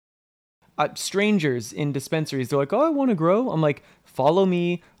strangers in dispensaries, they're like, oh, I want to grow. I'm like, follow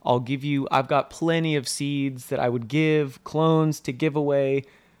me. I've got plenty of seeds that I would give, clones to give away.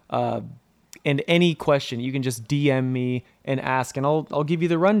 And any question, you can just DM me and ask, and I'll give you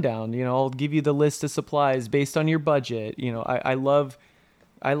the rundown. I'll give you the list of supplies based on your budget.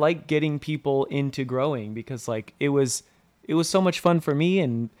 I like getting people into growing because like it was so much fun for me,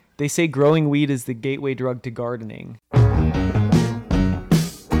 and they say growing weed is the gateway drug to gardening.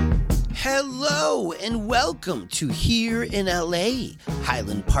 Hello and welcome to Here in LA,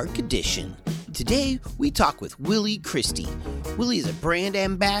 Highland Park Edition. Today we talk with Willie Christie. Willie is a brand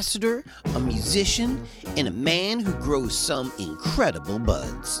ambassador, a musician, and a man who grows some incredible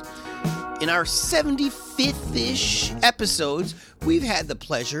buds. In our 75th-ish episodes, we've had the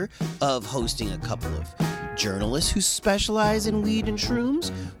pleasure of hosting a couple of journalists who specialize in weed and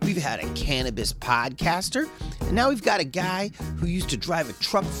shrooms. We've had a cannabis podcaster, and now we've got a guy who used to drive a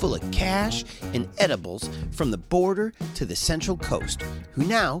truck full of cash and edibles from the border to the Central Coast, who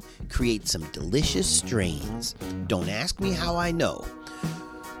now creates some delicious strains. Don't ask me how I know.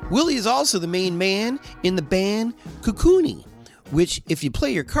 Willie is also the main man in the band Cocooning, which, if you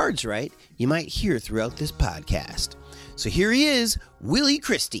play your cards right, you might hear throughout this podcast. So here he is, Willie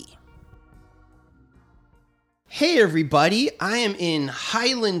Christie. Hey everybody, I am in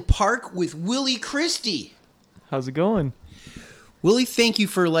Highland Park with Willie Christie. How's it going? Willie, thank you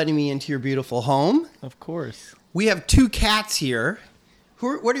for letting me into your beautiful home. Of course. We have two cats here.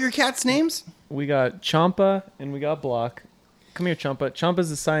 What are your cats' names? We got Champa and we got Block. Come here, Champa.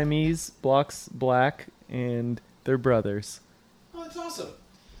 Champa's a Siamese, Block's black, and they're brothers. Oh, that's awesome.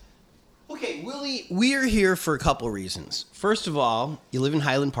 Okay, Willie, we are here for a couple reasons. First of all, you live in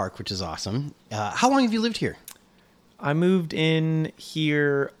Highland Park, which is awesome. How long have you lived here? I moved in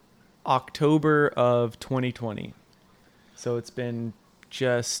here October of 2020. So it's been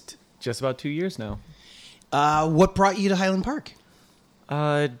just about 2 years now. What brought you to Highland Park?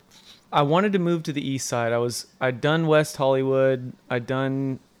 I wanted to move to the east side. I'd done West Hollywood, I'd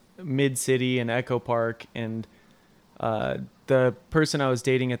done Mid-City and Echo Park, and the person I was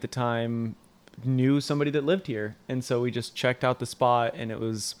dating at the time knew somebody that lived here. And so we just checked out the spot, and it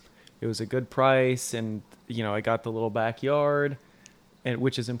was a good price, and I got the little backyard, and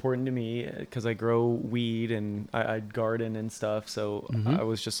which is important to me because I grow weed and I garden and stuff. So I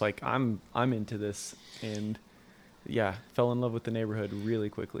was just like, I'm into this, and yeah, fell in love with the neighborhood really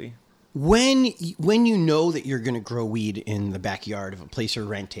quickly. When you know that you're going to grow weed in the backyard of a place you're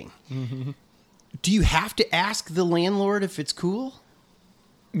renting, do you have to ask the landlord if it's cool?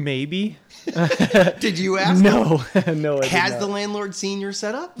 Maybe. Did you ask? No, no. Has the landlord seen your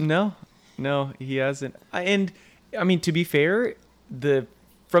setup? No, he hasn't. And I mean, to be fair,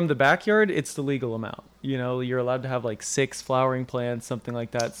 from the backyard, it's the legal amount. You're allowed to have like 6 flowering plants, something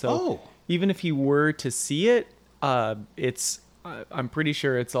like that. So even if he were to see it, I'm pretty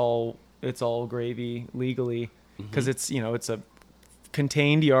sure it's all gravy legally, because it's a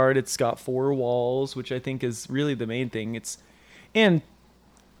contained yard. It's got 4 walls, which I think is really the main thing. And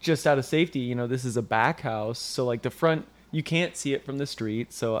just out of safety, this is a back house, so like the front, you can't see it from the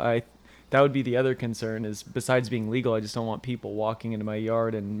street. So that would be the other concern, is besides being legal, I just don't want people walking into my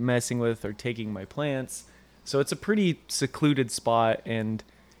yard and messing with or taking my plants. So it's a pretty secluded spot, and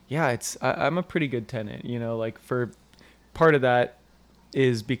yeah, I'm a pretty good tenant, like for part of that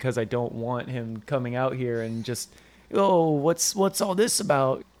is because I don't want him coming out here and just, oh, what's all this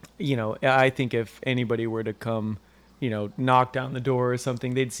about? I think if anybody were to come, knock down the door or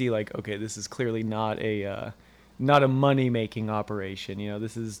something, they'd see like, okay, this is clearly not a money-making operation.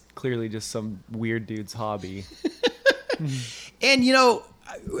 This is clearly just some weird dude's hobby. And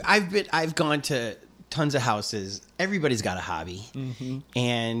I've gone to tons of houses. Everybody's got a hobby.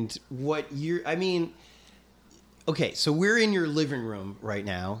 And okay, so we're in your living room right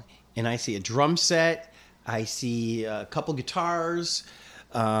now, and I see a drum set. I see a couple guitars.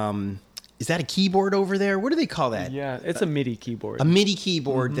 Is that a keyboard over there? What do they call that? Yeah, it's a MIDI keyboard. A MIDI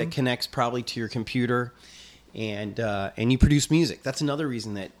keyboard that connects probably to your computer, and you produce music. That's another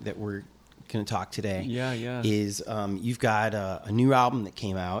reason that we're going to talk today. Yeah. Is you've got a new album that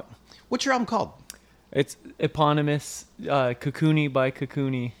came out. What's your album called? It's eponymous, Cocoony by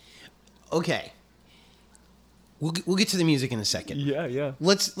Cocoony. Okay. We'll get to the music in a second. Yeah.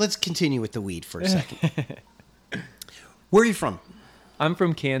 Let's continue with the weed for a second. Where are you from? I'm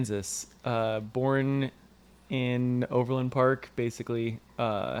from Kansas. Born in Overland Park, basically.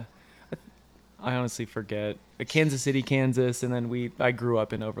 I honestly forget. Kansas City, Kansas, and then I grew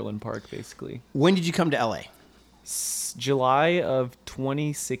up in Overland Park, basically. When did you come to LA? July of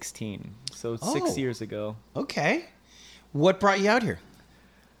 2016, so 6 years ago. Okay. What brought you out here?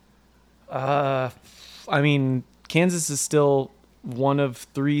 I mean, Kansas is still one of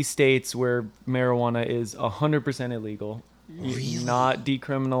 3 states where marijuana is 100% illegal. Really? Not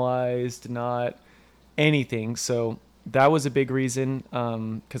decriminalized, not anything. So that was a big reason,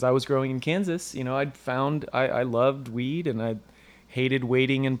 because I was growing in Kansas. You know, I'd found I loved weed, and I hated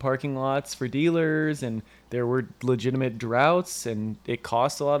waiting in parking lots for dealers, and there were legitimate droughts, and it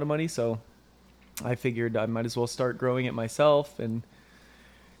cost a lot of money. So I figured I might as well start growing it myself. And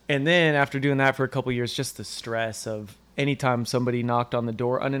then after doing that for a couple of years, just the stress of anytime somebody knocked on the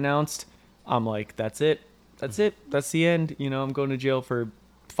door unannounced, I'm like, that's it. That's it. That's the end. You know, I'm going to jail for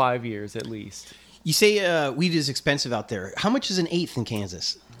 5 years at least. You say weed is expensive out there. How much is an eighth in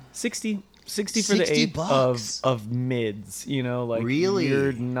Kansas? 60 for the eighth of mids, you know, like really?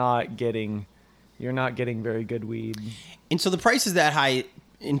 you're not getting very good weed. And so the price is that high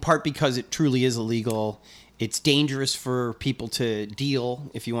in part because it truly is illegal. It's dangerous for people to deal,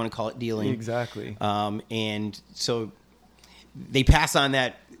 if you want to call it dealing. Exactly. And so they pass on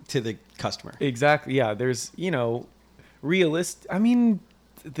that to the customer. Exactly. Yeah. There's, you know, I mean,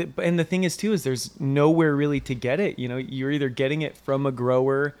 and the thing is too, is there's nowhere really to get it. You know, you're either getting it from a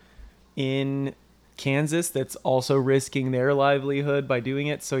grower in Kansas that's also risking their livelihood by doing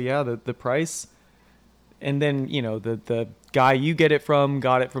it. So yeah, the price, and then, you know, the guy you get it from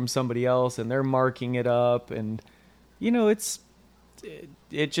got it from somebody else, and they're marking it up, and you know, it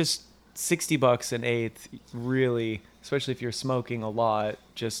just $60 an eighth really, especially if you're smoking a lot,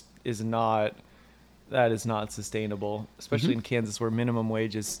 just is not sustainable, especially in Kansas where minimum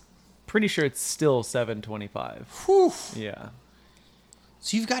wage is pretty sure it's still $7.25. Whew. Yeah.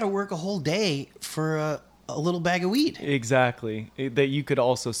 So you've got to work a whole day for a little bag of weed. Exactly. That you could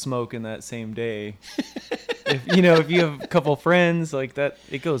also smoke in that same day. if you have a couple friends like that,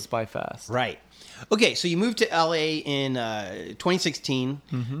 it goes by fast. Right. Okay, so you moved to LA in 2016.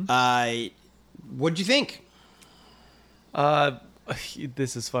 Mm-hmm. What did you think?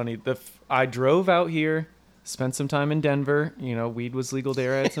 This is funny. I drove out here, spent some time in Denver. You know, weed was legal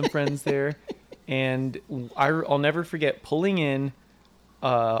there. I had some friends there. And I'll never forget pulling in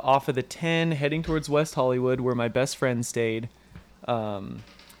off of the 10, heading towards West Hollywood, where my best friend stayed. And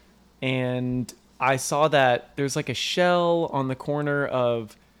I saw that there's like a Shell on the corner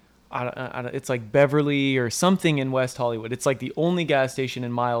of, it's like Beverly or something in West Hollywood. It's like the only gas station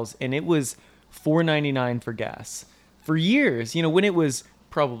in miles, and it was $4.99 for gas. For years, you know, when it was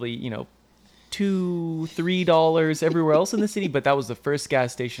probably, you know, $2-3 everywhere else in the city, but that was the first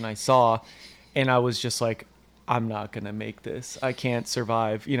gas station I saw, and I was just like, I'm not gonna make this. I can't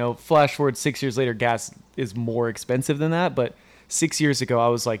survive. You know, flash forward 6 years later, gas is more expensive than that, but 6 years ago, I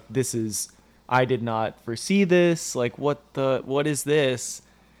was like, I did not foresee this. Like, what is this?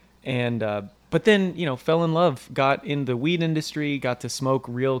 And but then, you know, fell in love, got in the weed industry, got to smoke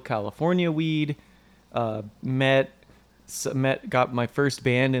real California weed, got my first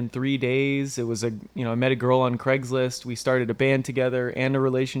band in 3 days. It was I met a girl on Craigslist. We started a band together and a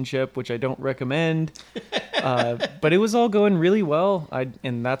relationship, which I don't recommend. But it was all going really well.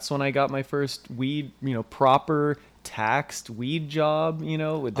 And that's when I got my first weed, you know, proper taxed weed job, you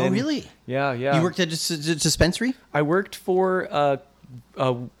know. Oh, really? Yeah. You worked at a dispensary? I worked for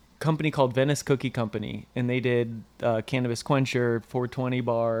a company called Venice Cookie Company, and they did Cannabis Quencher, 420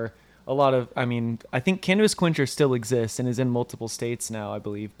 bar. A lot of, I think Cannabis Quencher still exists and is in multiple states now, I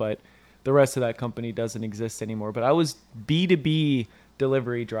believe, but the rest of that company doesn't exist anymore. But I was B2B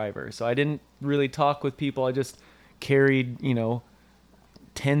delivery driver, so I didn't really talk with people. I just carried, you know,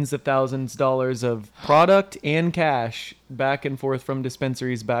 tens of thousands of dollars of product and cash back and forth from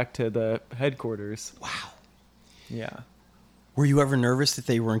dispensaries back to the headquarters. Wow. Yeah. Were you ever nervous that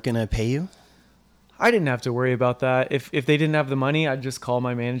they weren't going to pay you? I didn't have to worry about that. If they didn't have the money, I'd just call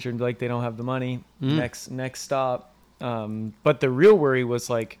my manager and be like, they don't have the money. Next stop. But the real worry was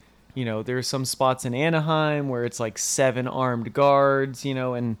like, you know, there's some spots in Anaheim where it's like 7 armed guards, you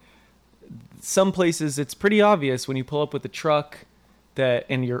know, and some places it's pretty obvious when you pull up with a truck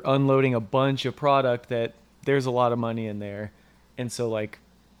and you're unloading a bunch of product that there's a lot of money in there. And so like,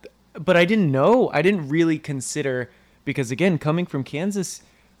 but I didn't know. I didn't really consider, because again, coming from Kansas,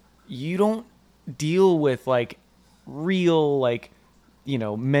 you don't deal with like real, like, you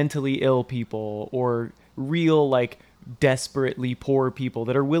know, mentally ill people or real like desperately poor people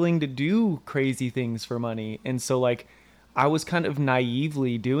that are willing to do crazy things for money. And so like I was kind of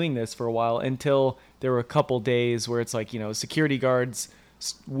naively doing this for a while until there were a couple days where it's like, you know, security guards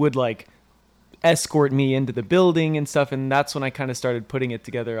would like escort me into the building and stuff, and that's when I kind of started putting it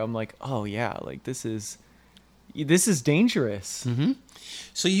together. I'm like, oh yeah, like this is dangerous.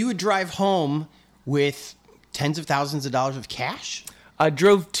 So you would drive home with tens of thousands of dollars of cash? I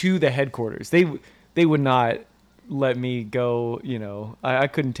drove to the headquarters. They would not let me go, you know. I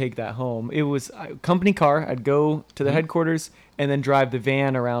couldn't take that home. It was a company car. I'd go to the headquarters and then drive the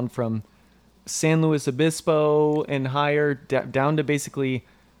van around from San Luis Obispo and higher down to basically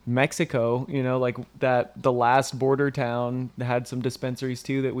Mexico, you know, like the last border town that had some dispensaries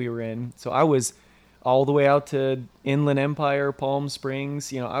too that we were in. So I was all the way out to Inland Empire, Palm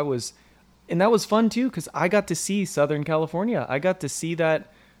Springs, you know. And that was fun too, because I got to see Southern California. I got to see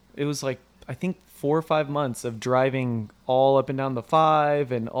that. It was like, I think 4 or 5 months of driving all up and down the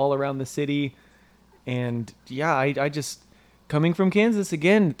 5 and all around the city. And yeah, I just, coming from Kansas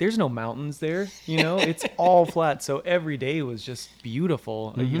again, there's no mountains there, you know, it's all flat. So every day was just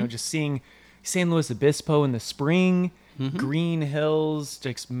beautiful, you know, just seeing San Luis Obispo in the spring, green hills,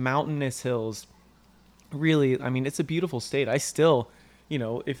 just mountainous hills. Really, I mean, it's a beautiful state. I still, you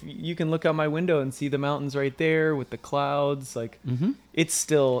know, if you can look out my window and see the mountains right there with the clouds, like it's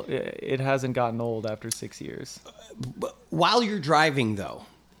still, it hasn't gotten old after 6 years. While you're driving, though,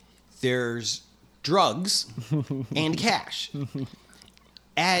 there's drugs and cash.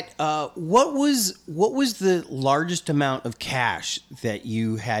 At what was the largest amount of cash that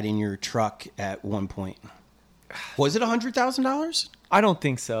you had in your truck at one point? Was it $100,000? I don't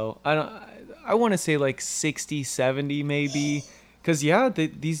think so. I want to say like 60, 70 maybe. Because, yeah,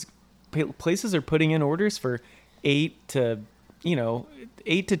 these places are putting in orders for 8 to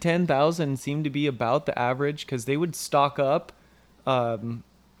 10,000 seem to be about the average, because they would stock up,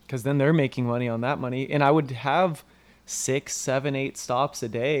 because then they're making money on that money. And I would have 6, 7, 8 stops a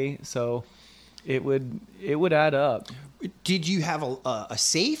day, so it would add up. Did you have a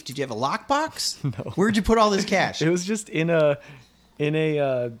safe? Did you have a lockbox? No. Where'd you put all this cash? It was just in a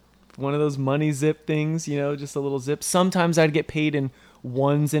one of those money zip things, you know, just a little zip. Sometimes I'd get paid in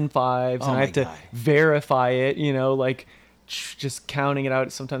 1s and 5s, and I had to verify it, you know, like just counting it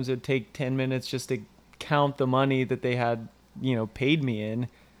out. Sometimes it would take 10 minutes just to count the money that they had, you know, paid me in.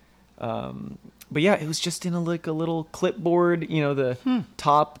 But yeah, it was just in a little clipboard, you know, the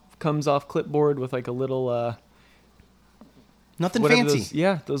top comes off clipboard with like a little, nothing fancy.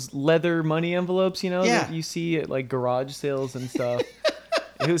 Those leather money envelopes, you know, yeah, that you see at like garage sales and stuff.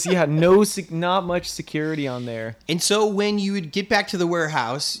 It was, not much security on there. And so when you would get back to the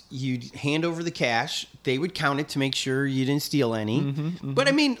warehouse, you'd hand over the cash. They would count it to make sure you didn't steal any. But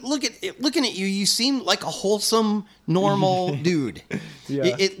I mean, looking at you, you seem like a wholesome, normal dude.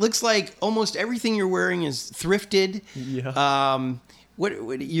 Yeah. It looks like almost everything you're wearing is thrifted. Yeah.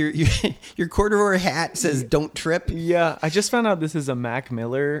 What your corduroy hat says "Don't trip." Yeah, I just found out this is a Mac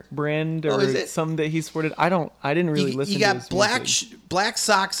Miller brand or something that he sported. I didn't really listen. You to got his black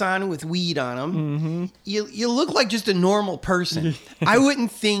socks on with weed on them. You look like just a normal person. I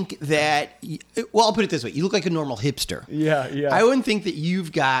wouldn't think that. Well, I'll put it this way: you look like a normal hipster. Yeah. I wouldn't think that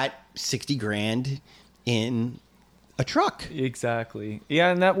you've got $60,000 in a truck. Exactly. Yeah,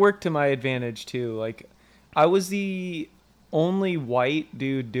 and that worked to my advantage too. Like, I was the only white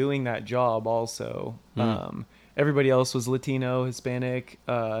dude doing that job also. Everybody else was Latino, Hispanic.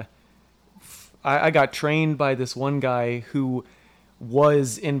 I got trained by this one guy who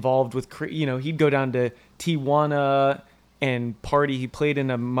was involved with, you know, he'd go down to Tijuana and party. He played in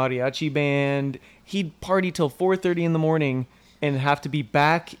a mariachi band. He'd party till 4:30 in the morning and have to be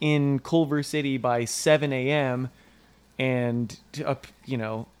back in Culver City by 7 a.m. And, you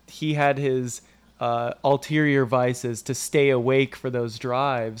know, he had his ulterior vices to stay awake for those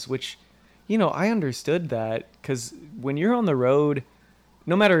drives, which, you know, I understood that, because when you're on the road,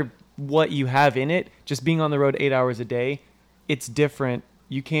 no matter what you have in it, just being on the road 8 hours a day, it's different.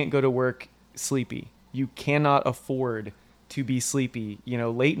 You can't go to work sleepy. You cannot afford to be sleepy. You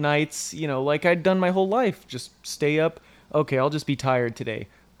know, late nights, you know, like I'd done my whole life, just stay up. Okay, I'll just be tired today.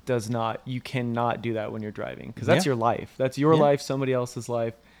 You cannot do that when you're driving, because that's your life. That's your life, somebody else's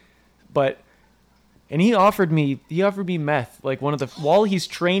life. And he offered me meth, like while he's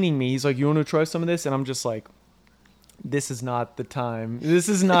training me, he's like, "You want to try some of this?" And I'm just like, this is not the time. This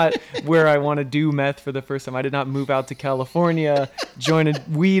is not where I want to do meth for the first time. I did not move out to California, join a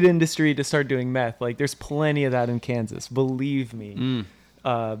weed industry to start doing meth. Like, there's plenty of that in Kansas, believe me.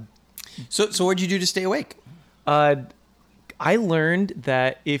 So what'd you do to stay awake? I learned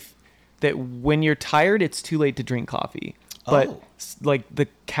that when you're tired, it's too late to drink coffee. But like the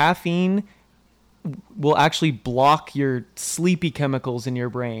caffeine will actually block your sleepy chemicals in your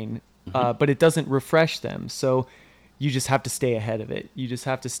brain, but it doesn't refresh them. So you just have to stay ahead of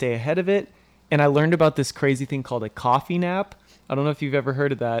it. And I learned about this crazy thing called a coffee nap. I don't know if you've ever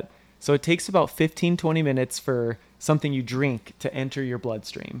heard of that. So it takes about 15, 20 minutes for something you drink to enter your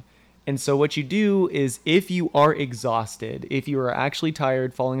bloodstream. And so what you do is if you are exhausted, if you are actually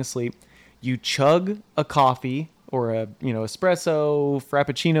tired, falling asleep, you chug a coffee or a, espresso,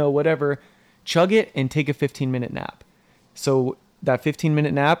 frappuccino, whatever, chug it and take a 15-minute nap. So that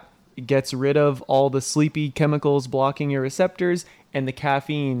 15-minute nap gets rid of all the sleepy chemicals blocking your receptors, and the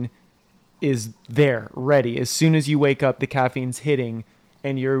caffeine is there, ready. As soon as you wake up, the caffeine's hitting,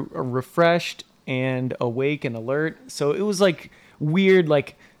 and you're refreshed and awake and alert. So it was like weird,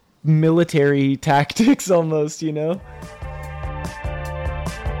 like military tactics almost,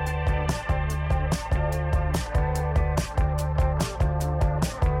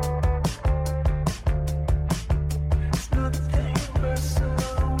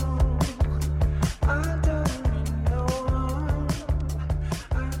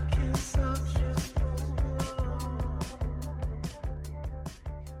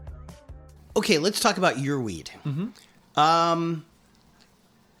 Okay, let's talk about your weed. Mm-hmm.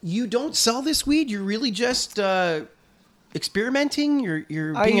 You don't sell this weed? You're really just experimenting?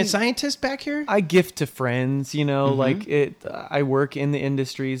 You're being a scientist back here? I gift to friends, I work in the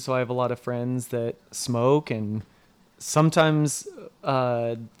industry, so I have a lot of friends that smoke, and sometimes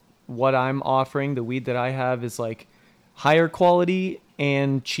what I'm offering, the weed that I have, is like higher quality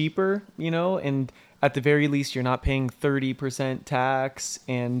and cheaper, and at the very least, you're not paying 30% tax,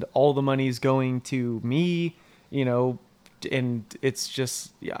 and all the money's going to me, and it's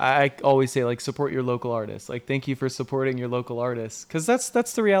just, I always say, like, support your local artists. Like, thank you for supporting your local artists, because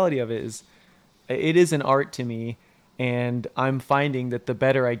that's the reality of it. It is an art to me, and I'm finding that the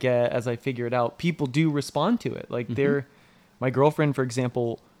better I get as I figure it out, people do respond to it. Like, my girlfriend, for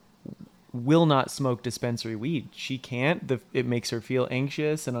example, will not smoke dispensary weed. She can't. It makes her feel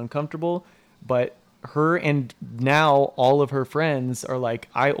anxious and uncomfortable, but her and now all of her friends are like,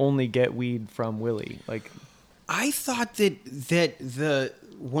 I only get weed from Willie. Like, I thought that the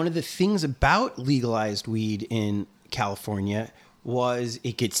one of the things about legalized weed in California was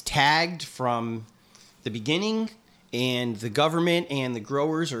it gets tagged from the beginning, and the government and the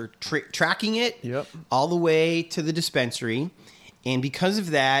growers are tracking it all the way to the dispensary, and because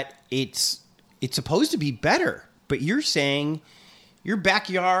of that, it's supposed to be better. But you're saying your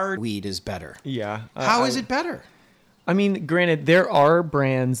backyard weed is better. Yeah. How is it better? I mean, granted, there are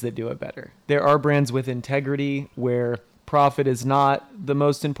brands that do it better. There are brands with integrity where profit is not the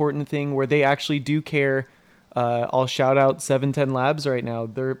most important thing, where they actually do care. I'll shout out 710 Labs right now.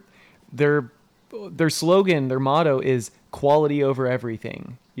 Their slogan, their motto is quality over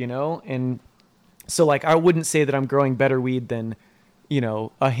everything, And so, like, I wouldn't say that I'm growing better weed than,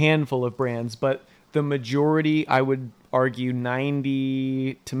 a handful of brands, but the majority, I would argue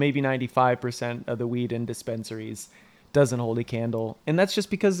 90 to maybe 95% of the weed in dispensaries doesn't hold a candle. And that's just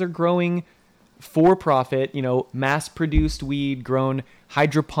because they're growing for profit, mass-produced weed grown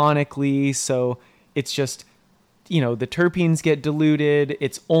hydroponically. So it's just, the terpenes get diluted.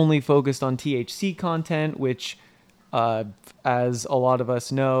 It's only focused on THC content, which, as a lot of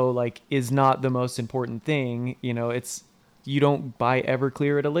us know, like, is not the most important thing. You don't buy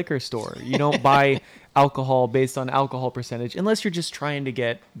Everclear at a liquor store. You don't buy alcohol based on alcohol percentage unless you're just trying to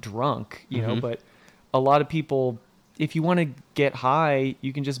get drunk, but a lot of people, if you want to get high,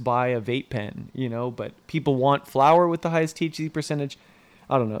 you can just buy a vape pen, but people want flower with the highest THC percentage.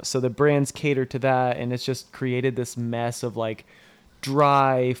 I don't know. So the brands cater to that, and it's just created this mess of like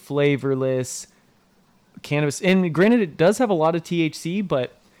dry, flavorless cannabis. And granted, it does have a lot of THC,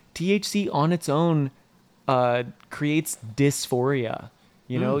 but THC on its own creates dysphoria.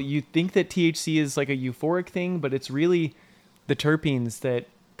 You think that THC is like a euphoric thing, but it's really the terpenes that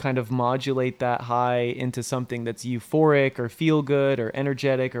kind of modulate that high into something that's euphoric or feel good or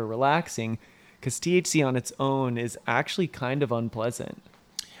energetic or relaxing, because THC on its own is actually kind of unpleasant.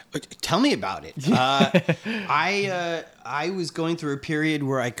 Tell me about it. I was going through a period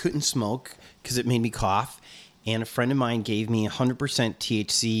where I couldn't smoke because it made me cough, and a friend of mine gave me 100%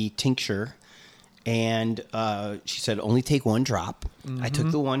 THC tincture. And she said, only take one drop. I took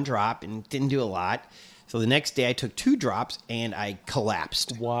the one drop and didn't do a lot. So the next day I took 2 drops and I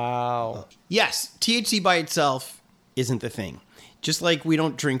collapsed. Wow. Yes, THC by itself isn't the thing. Just like we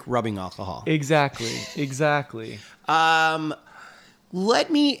don't drink rubbing alcohol. Exactly.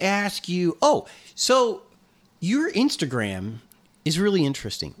 Let me ask you. Oh, so your Instagram is really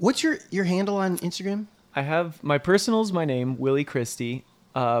interesting. What's your handle on Instagram? I have my personal's my name, Willie Christie.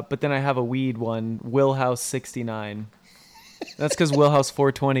 But then I have a weed one, Willhouse69. That's because Willhouse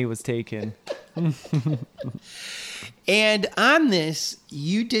 420 was taken. And on this,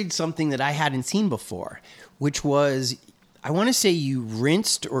 you did something that I hadn't seen before, which was, I want to say you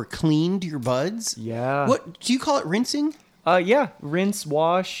rinsed or cleaned your buds. Yeah. What do you call it? Rinsing? Yeah. Rinse,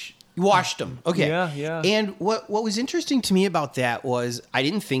 wash, You washed them. Okay. Yeah, yeah. And what was interesting to me about that was I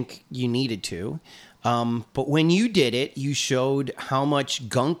didn't think you needed to. But when you did it, you showed how much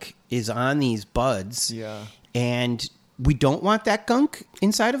gunk is on these buds. Yeah. And we don't want that gunk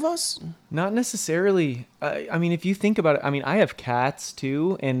inside of us? Not necessarily. I mean, if you think about it, I mean, I have cats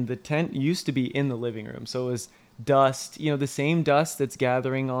too, and the tent used to be in the living room. So it was dust, the same dust that's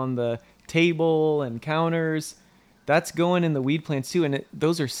gathering on the table and counters, that's going in the weed plants too. And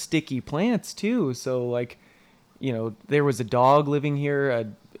those are sticky plants too. So like, there was a dog living here, a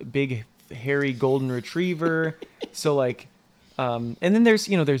big hairy golden retriever. So like, and then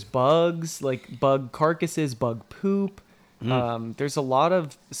there's bugs, like bug carcasses, bug poop. There's a lot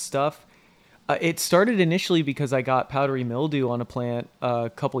of stuff. It started initially because I got powdery mildew on a plant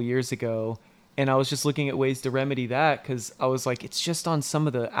a couple years ago, and I was just looking at ways to remedy that because I was like, it's just on some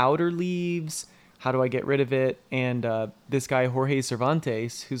of the outer leaves. How do I get rid of it? And this guy, Jorge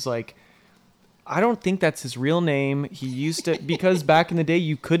Cervantes, who's like, I don't think that's his real name. He used to, because back in the day,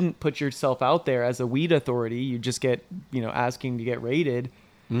 you couldn't put yourself out there as a weed authority. You just get, asking to get raided.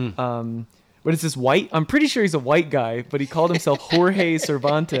 But it's this white, I'm pretty sure he's a white guy, but he called himself Jorge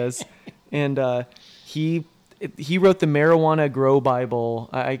Cervantes. And he wrote the Marijuana Grow Bible.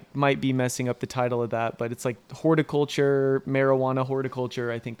 I might be messing up the title of that, but it's like horticulture, marijuana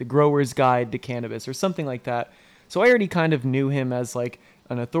horticulture, I think the Grower's Guide to Cannabis or something like that. So I already kind of knew him as like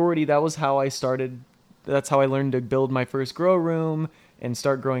an authority. That was how I started. That's how I learned to build my first grow room and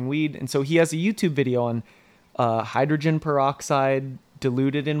start growing weed. And so he has a YouTube video on hydrogen peroxide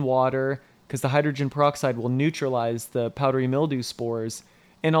diluted in water, because the hydrogen peroxide will neutralize the powdery mildew spores,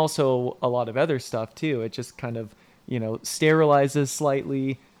 and also a lot of other stuff too. It just kind of, sterilizes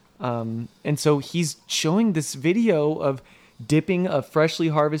slightly. And so he's showing this video of dipping a freshly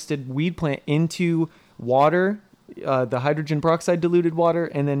harvested weed plant into water, the hydrogen peroxide diluted water,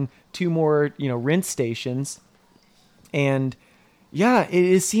 and then 2 more, rinse stations. And yeah,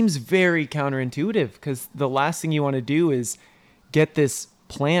 it seems very counterintuitive, because the last thing you want to do is get this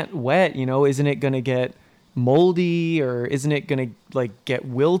plant wet. Isn't it going to get moldy, or isn't it going to like get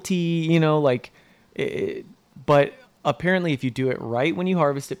wilty, but apparently if you do it right when you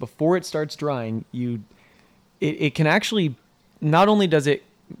harvest it before it starts drying, it can actually, not only does it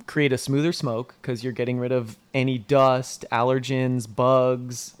create a smoother smoke because you're getting rid of any dust, allergens,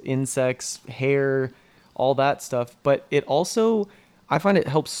 bugs, insects, hair, all that stuff, but it also, I find it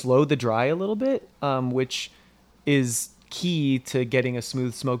helps slow the dry a little bit, which is key to getting a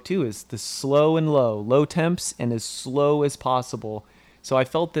smooth smoke too, is the slow and low temps and as slow as possible. So I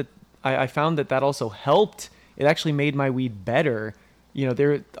felt that I found that also helped. It actually made my weed better.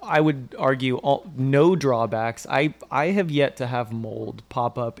 I would argue no drawbacks. I have yet to have mold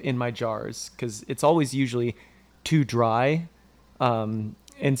pop up in my jars because it's always usually too dry. And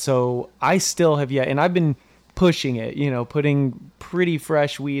so I still have yet, and I've been pushing it, putting pretty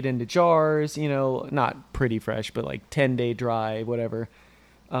fresh weed into jars, not pretty fresh, but like 10-day dry, whatever.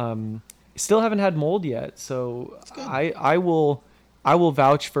 Still haven't had mold yet. So I will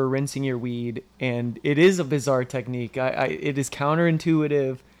vouch for rinsing your weed, and it is a bizarre technique. It is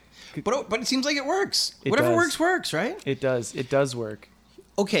counterintuitive. But it seems like it works. Whatever works, right? It does work.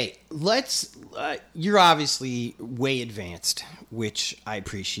 Okay, you're obviously way advanced, which I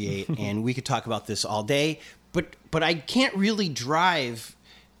appreciate, and we could talk about this all day, but I can't really drive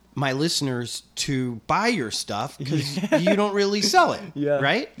my listeners to buy your stuff because you don't really sell it,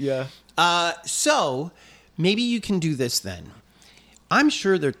 right? Yeah. So maybe you can do this then. I'm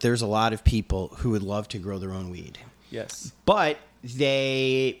sure that there's a lot of people who would love to grow their own weed. Yes. But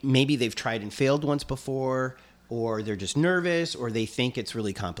they've tried and failed once before, or they're just nervous, or they think it's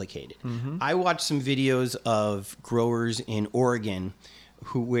really complicated. Mm-hmm. I watched some videos of growers in Oregon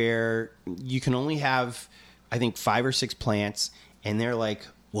where you can only have, I think, 5 or 6 plants, and they're like,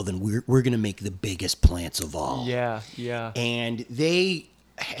 well, then we're going to make the biggest plants of all. Yeah, yeah. And they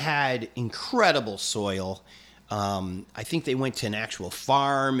had incredible soil. I think they went to an actual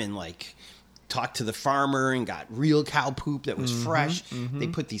farm and talked to the farmer and got real cow poop that was fresh. Mm-hmm. They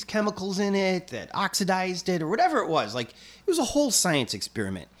put these chemicals in it that oxidized it or whatever it was. It was a whole science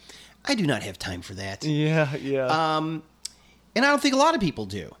experiment. I do not have time for that. Yeah, yeah. And I don't think a lot of people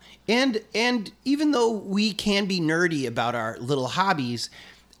do. And even though we can be nerdy about our little hobbies,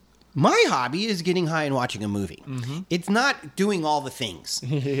 my hobby is getting high and watching a movie. Mm-hmm. It's not doing all the things.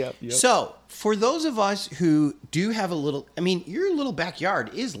 Yep. So for those of us who do have your little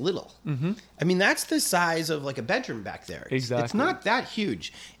backyard is little. Mm-hmm. That's the size of a bedroom back there. Exactly. It's not that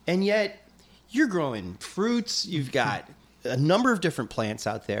huge. And yet you're growing fruits. You've got a number of different plants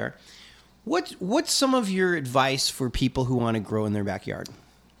out there. What's some of your advice for people who want to grow in their backyard?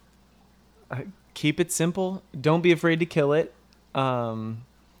 Keep it simple. Don't be afraid to kill it.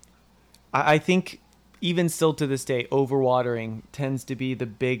 I think even still to this day, overwatering tends to be the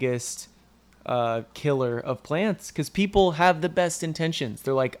biggest killer of plants because people have the best intentions.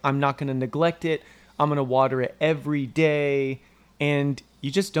 They're like, I'm not going to neglect it. I'm going to water it every day. And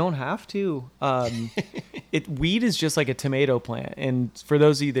you just don't have to. Weed is just like a tomato plant. And for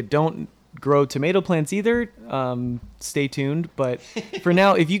those of you that don't grow tomato plants either, stay tuned. But for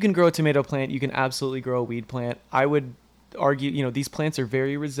now, if you can grow a tomato plant, you can absolutely grow a weed plant. I would argue, these plants are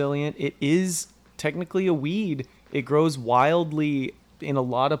very resilient. It is technically a weed. It grows wildly in a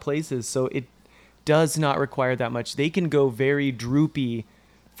lot of places, so it does not require that much. They can go very droopy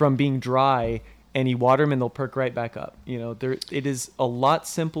from being dry, and you water them and they'll perk right back up. It is a lot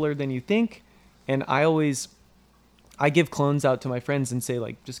simpler than you think. And I give clones out to my friends and say,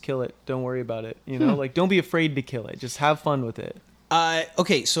 like, just kill it. Don't worry about it. Like, don't be afraid to kill it. Just have fun with it.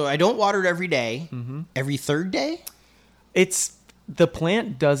 Okay, so I don't water it every day. Mm-hmm. Every third day? The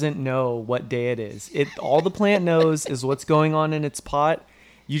plant doesn't know what day it is. All the plant knows is what's going on in its pot.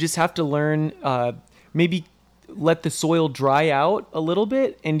 You just have to learn, maybe let the soil dry out a little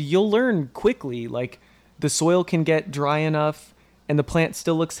bit, and you'll learn quickly. Like, the soil can get dry enough and the plant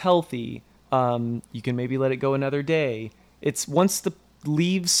still looks healthy. You can maybe let it go another day. It's once the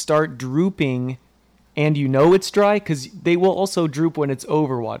leaves start drooping and it's dry, because they will also droop when it's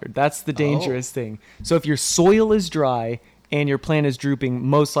overwatered. That's the dangerous thing. So if your soil is dry and your plant is drooping,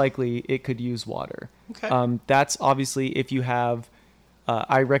 most likely it could use water. Okay. That's obviously if you have,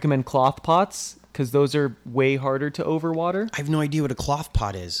 I recommend cloth pots, because those are way harder to overwater. I have no idea what a cloth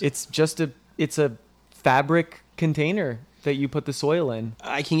pot is. It's a fabric container that you put the soil in.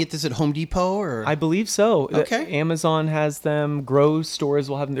 I can get this at Home Depot, or? I believe so. Okay. Amazon has them. Grow stores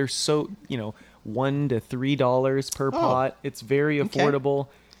will have them. They're so, $1 to $3 per pot. It's very affordable.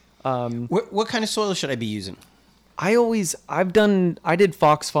 What kind of soil should I be using? I did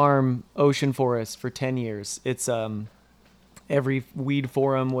Fox Farm Ocean Forest for 10 years. It's, every weed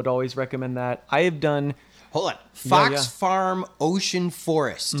forum would always recommend that. I have done... Hold on. Fox Farm Ocean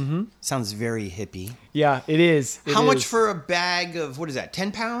Forest. Mm-hmm. Sounds very hippie. Yeah, it is. How much for a bag of,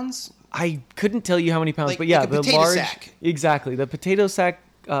 10 pounds? I couldn't tell you how many pounds, but like a the potato large... sack. Exactly. The potato sack,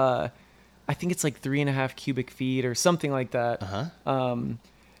 I think it's like 3.5 cubic feet or something like that. Uh-huh.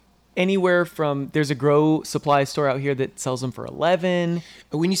 Anywhere from... There's a grow supply store out here that sells them for $11.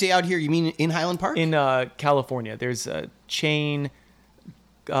 When you say out here, you mean in Highland Park? In California. There's a chain...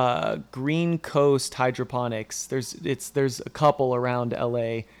 Green Coast Hydroponics. There's a couple around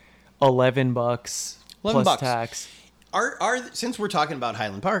LA. $11 plus tax. Since we're talking about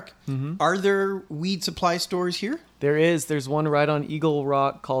Highland Park, mm-hmm. Are there weed supply stores here? There's one right on Eagle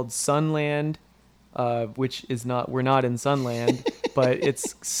Rock called Sunland, which is not, we're not in Sunland, but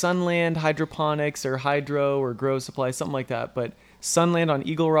it's Sunland Hydroponics or Hydro or Grow Supply, something like that. But Sunland on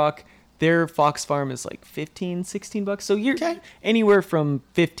Eagle Rock, their Fox Farm is like $15-$16. So you're anywhere from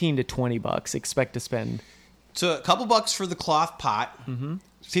 $15 to $20 expect to spend. So a couple bucks for the cloth pot, mm-hmm.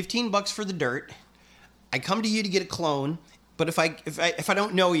 $15 for the dirt. I come to you to get a clone, but if I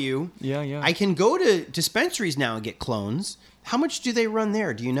don't know you, I can go to dispensaries now and get clones. How much do they run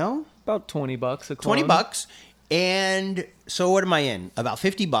there? Do you know? About $20 a clone. $20. And so what am I in? About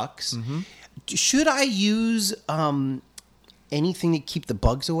 $50. Mm-hmm. Should I use anything to keep the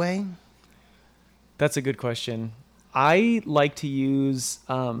bugs away? That's a good question. I like to use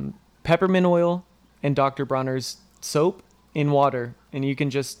peppermint oil and Dr. Bronner's soap in water, and you can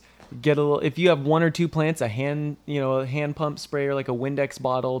just get a little. If you have one or two plants, a hand pump sprayer, like a Windex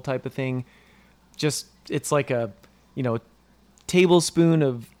bottle type of thing. It's like a tablespoon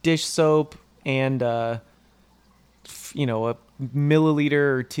of dish soap and a milliliter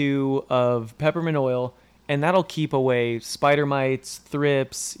or two of peppermint oil, and that'll keep away spider mites,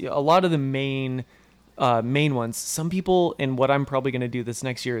 thrips, a lot of the main ones. Some people, and what I'm probably going to do this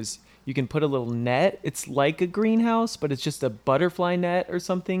next year is you can put a little net. It's like a greenhouse, but it's just a butterfly net or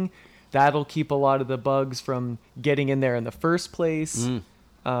something. That'll keep a lot of the bugs from getting in there in the first place.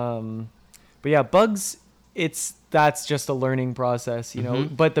 But yeah, bugs, that's just a learning process,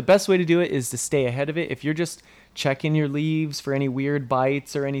 Mm-hmm. But the best way to do it is to stay ahead of it. If you're just checking your leaves for any weird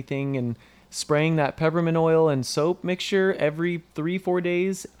bites or anything and spraying that peppermint oil and soap mixture every 3-4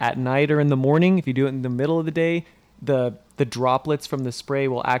 days at night or in the morning. If you do it in the middle of the day, the droplets from the spray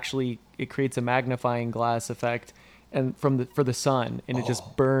will it creates a magnifying glass effect and for the sun, and it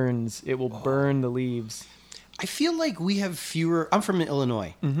just burns. It will burn the leaves. I feel like we have fewer. I'm from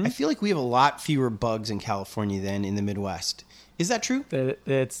Illinois. Mm-hmm. I feel like we have a lot fewer bugs in California than in the Midwest. Is that true?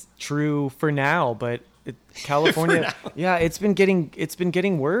 That's true for now, but California. Yeah, it's been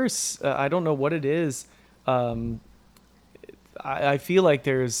getting worse. I don't know what it is. I feel like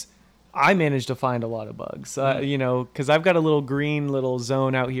I managed to find a lot of bugs, because I've got a little green little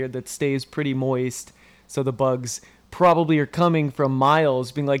zone out here that stays pretty moist. So the bugs probably are coming from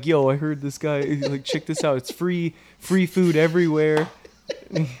miles being like, yo, I heard this guy, like, check this out. It's free food everywhere.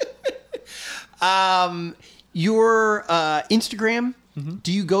 Your Instagram,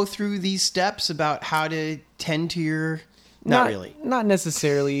 do you go through these steps about how to tend to your... Not really. Not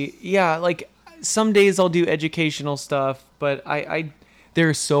necessarily. Yeah, like some days I'll do educational stuff, but there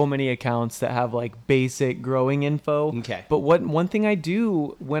are so many accounts that have like basic growing info. Okay. But one thing I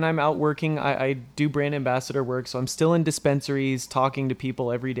do when I'm out working, I do brand ambassador work, so I'm still in dispensaries talking to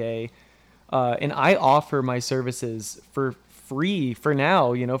people every day. And I offer my services for free for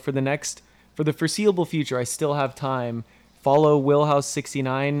now, for the foreseeable future. I still have time. Follow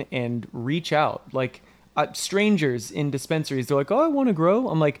Willhouse69 and reach out. Like strangers in dispensaries, they're like, oh, I want to grow.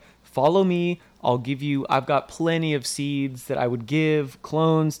 I'm like, follow me. I've got plenty of seeds that I would give,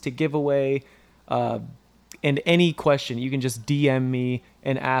 clones to give away. And any question, you can just DM me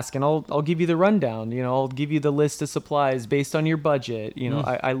and ask, and I'll give you the rundown. I'll give you the list of supplies based on your budget.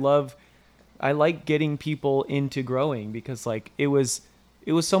 I like getting people into growing because like it was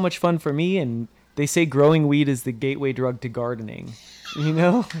so much fun for me. And they say growing weed is the gateway drug to gardening.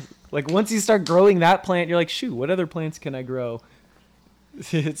 Like once you start growing that plant, you're like, shoot, what other plants can I grow?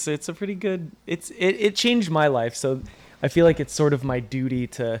 It's a pretty good. It changed my life, so I feel like it's sort of my duty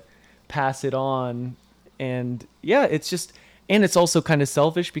to pass it on. And yeah, it's also kind of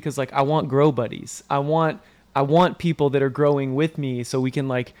selfish because like I want grow buddies. I want people that are growing with me so we can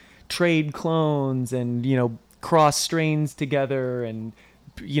like trade clones and cross strains together. And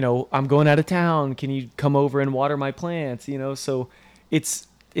I'm going out of town. Can you come over and water my plants? So it's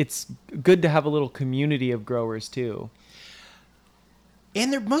good to have a little community of growers too.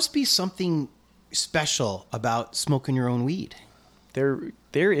 And there must be something special about smoking your own weed. There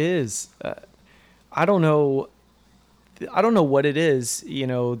is. I don't know what it is,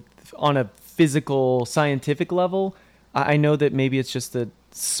 on a physical, scientific level. I know that maybe it's just a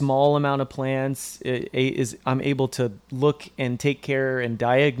small amount of plants I'm able to look and take care and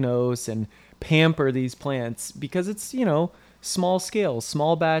diagnose and pamper these plants because it's, small scale,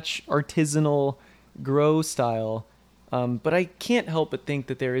 small batch, artisanal grow style. But I can't help but think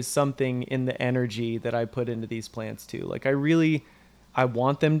that there is something in the energy that I put into these plants too. Like I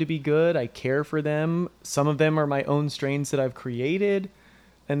want them to be good. I care for them. Some of them are my own strains that I've created.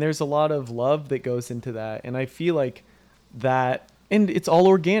 And there's a lot of love that goes into that. And I feel like that, and it's all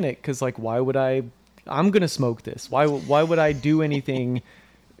organic because like, I'm going to smoke this. Why would I do anything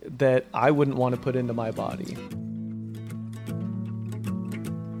that I wouldn't want to put into my body?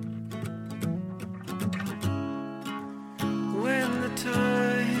 When the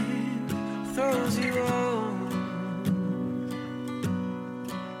tide throws you on,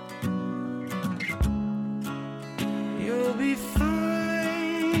 you'll be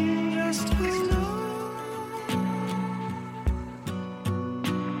fine, just hold on.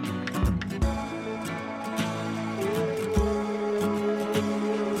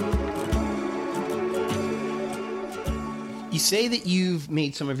 You say that you've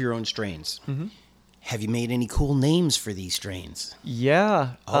made some of your own strains. Mm-hmm. Have you made any cool names for these strains?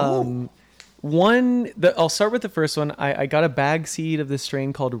 Yeah. Oh. I'll start with the first one. I got a bag seed of this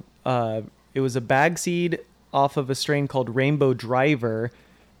strain called, it was a bag seed off of a strain called Rainbow Driver.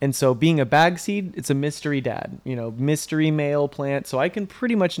 And so being a bag seed, it's a mystery dad, mystery male plant. So I can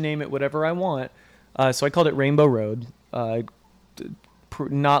pretty much name it whatever I want. So I called it Rainbow Road.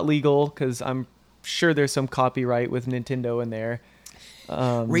 Not legal because I'm sure there's some copyright with Nintendo in there.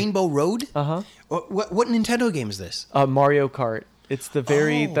 Rainbow Road? Uh-huh. What Nintendo game is this? Mario Kart. It's the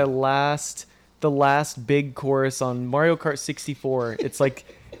last big course on Mario Kart 64. It's like,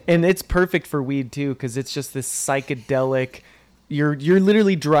 and it's perfect for weed too because it's just this psychedelic. You're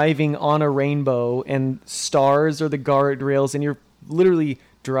literally driving on a rainbow and stars are the guardrails and you're literally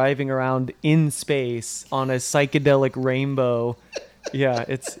driving around in space on a psychedelic rainbow. Yeah,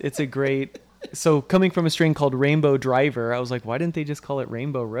 it's a great. So coming from a strain called Rainbow Driver, I was like, why didn't they just call it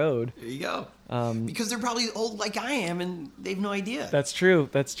Rainbow Road? There you go. Because they're probably old like I am and they have no idea. That's true.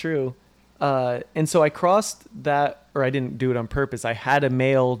 And so I crossed that, or I didn't do it on purpose. I had a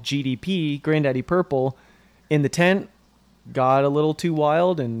male GDP, Granddaddy Purple, in the tent, got a little too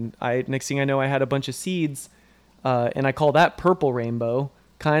wild, and next thing I know, I had a bunch of seeds, and I call that Purple Rainbow,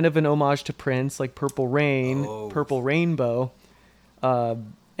 kind of an homage to Prince, like Purple Rain, Purple Rainbow.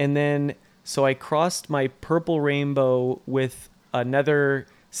 And then, so I crossed my Purple Rainbow with another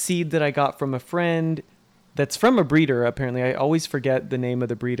seed that I got from a friend that's from a breeder. Apparently, I always forget the name of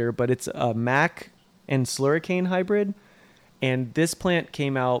the breeder, but it's a Mac and Slurricane hybrid. And this plant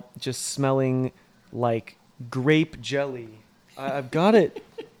came out just smelling like grape jelly. I've got it.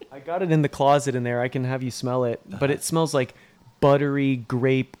 I got it in the closet in there. I can have you smell it. But it smells like buttery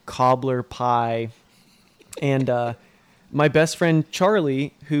grape cobbler pie. And my best friend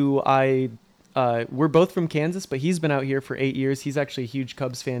Charlie, who we're both from Kansas, but he's been out here for 8 years. He's actually a huge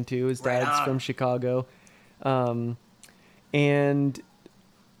Cubs fan too. His dad's from Chicago. And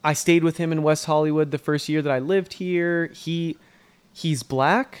I stayed with him in West Hollywood the first year that I lived here. He's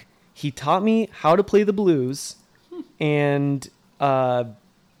black. He taught me how to play the blues, and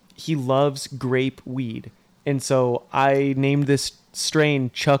he loves grape weed. And so I named this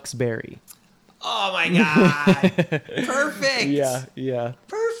strain Chuck's Berry. Oh my God! Perfect. Yeah.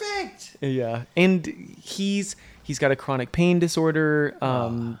 Perfect. Yeah, and he's got a chronic pain disorder.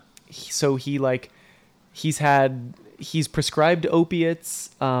 So he's prescribed opiates,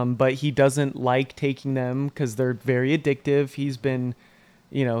 but he doesn't like taking them because they're very addictive. He's been,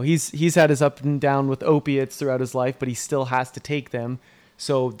 he's had his up and down with opiates throughout his life, but he still has to take them.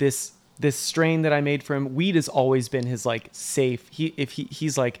 So this strain that I made for him, weed has always been his like safe.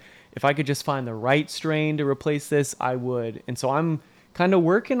 He's like, if I could just find the right strain to replace this, I would. And so I'm kind of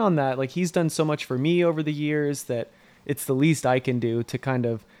working on that. Like, he's done so much for me over the years that it's the least I can do to kind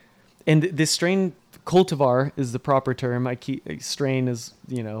of, and this strain, cultivar is the proper term. Strain is,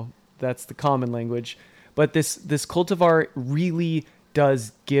 that's the common language, but this cultivar really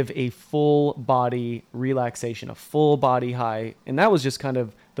does give a full body relaxation, a full body high. And that was just kind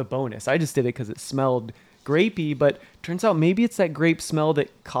of the bonus. I just did it because it smelled grapey, but turns out maybe it's that grape smell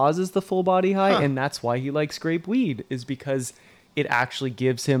that causes the full body high. And that's why he likes grape weed, is because it actually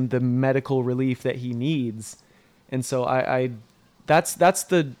gives him the medical relief that he needs. And so that's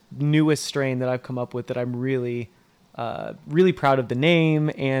the newest strain that I've come up with that I'm really, really proud of the name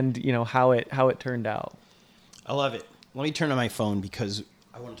and, how it turned out. I love it. Let me turn on my phone because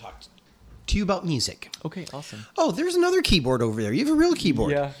I want to talk to you about music. Okay, awesome. Oh, there's another keyboard over there. You have a real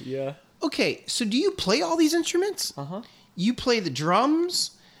keyboard. Yeah. Okay, so do you play all these instruments? Uh-huh. You play the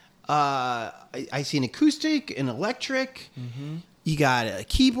drums. I see an acoustic, an electric. Mm-hmm. You got a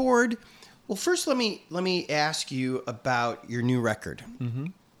keyboard. Well, first let me ask you about your new record. Mm-hmm.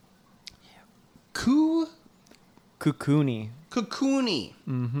 Kukuni.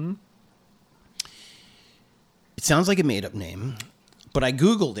 Mm-hmm. It sounds like a made-up name, but I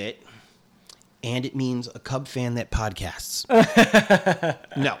Googled it, and it means a Cub fan that podcasts.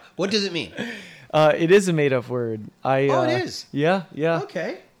 No. What does it mean? It is a made-up word. It is? Yeah.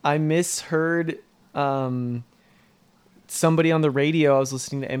 Okay. I misheard somebody on the radio. I was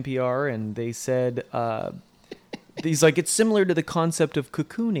listening to NPR, and they said, he's like, it's similar to the concept of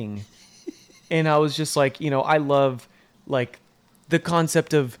cocooning. And I was just like, I love like the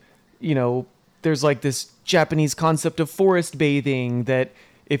concept of, there's like this Japanese concept of forest bathing, that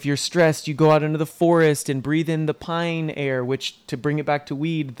if you're stressed, you go out into the forest and breathe in the pine air, which, to bring it back to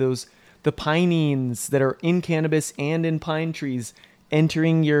weed, the pinene that are in cannabis and in pine trees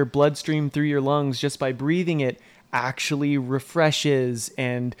entering your bloodstream through your lungs just by breathing it actually refreshes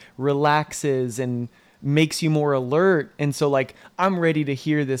and relaxes and makes you more alert. And so like, I'm ready to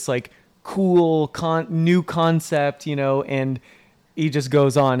hear this like cool new concept, and he just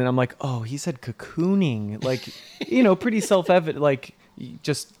goes on, and I'm like, oh, he said cocooning, like, pretty self-evident, like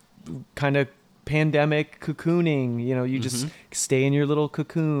just kind of pandemic cocooning, you just stay in your little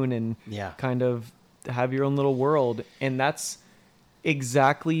cocoon and kind of have your own little world. And that's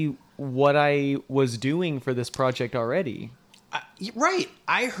exactly what I was doing for this project already. Right.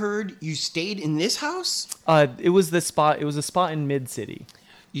 I heard you stayed in this house? It was a spot in Mid-City.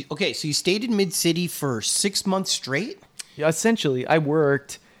 Okay, so you stayed in Mid-City for 6 months straight? Yeah, essentially. I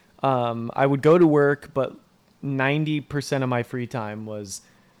worked. I would go to work, but 90% of my free time was,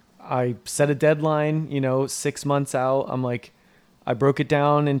 I set a deadline, 6 months out. I'm like, I broke it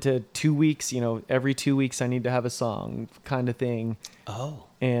down into 2 weeks. Every 2 weeks I need to have a song kind of thing. Oh.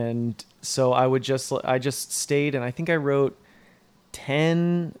 And so I just stayed, and I think I wrote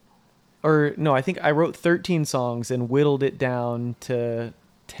 13 songs and whittled it down to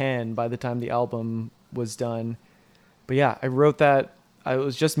 10 by the time the album was done. But yeah, I wrote that. It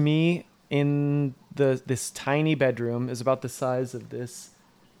was just me in this tiny bedroom. Is about the size of this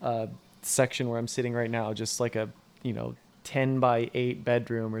section where I'm sitting right now, just like a 10 by 8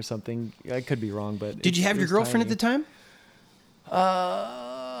 bedroom or something. I could be wrong, but did you have your girlfriend tiny. at the time?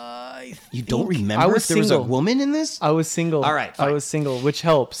 You don't I remember was if there was a single. woman in this? I was single. All right, fine. I was single, which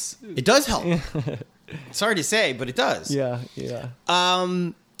helps. It does help. Sorry to say, but it does. Yeah.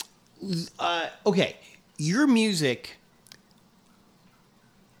 Okay. your music,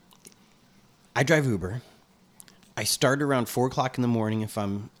 I drive Uber. I start around 4 o'clock in the morning if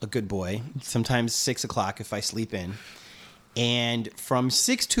I'm a good boy. Sometimes 6 o'clock if I sleep in. And from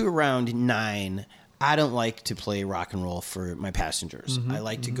 6 to around 9, I don't like to play rock and roll for my passengers. I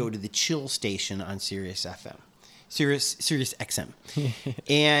like to go to the chill station on Sirius XM.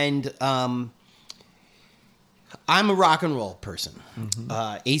 And I'm a rock and roll person.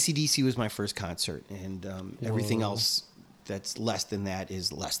 AC/DC was my first concert, and everything else that's less than that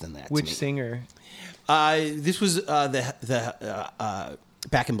is less than that. Which singer? This was the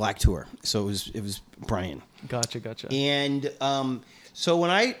Back in Black tour, so it was Brian. Gotcha. And so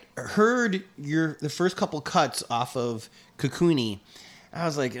when I heard the first couple cuts off of Kakuni, I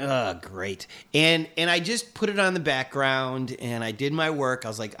was like, oh, great. And I just put it on the background and I did my work. I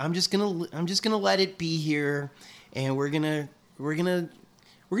was like, I'm just gonna let it be here, and we're gonna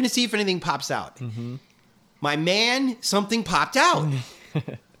see if anything pops out. My man, something popped out.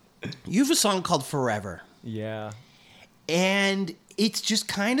 You have a song called Forever. Yeah. And it's just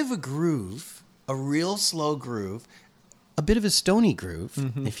kind of a groove, a real slow groove, a bit of a stony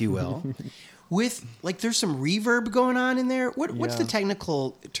groove, if you will. With, like, there's some reverb going on in there. What's the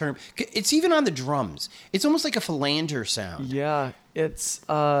technical term? It's even on the drums. It's almost like a phalange sound. Yeah, it's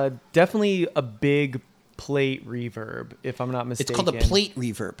definitely a big plate reverb, if I'm not mistaken. It's called a plate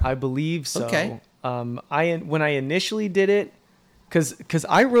reverb. I believe so. Okay. When I initially did it, because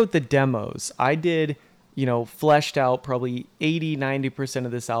I wrote the demos, I did, fleshed out probably 80-90%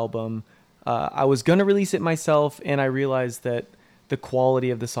 of this album. I was going to release it myself, and I realized that the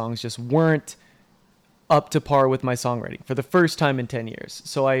quality of the songs just weren't up to par with my songwriting for the first time in 10 years.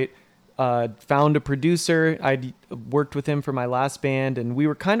 So I found a producer. I'd worked with him for my last band, and we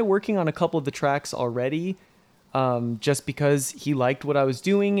were kind of working on a couple of the tracks already, just because he liked what I was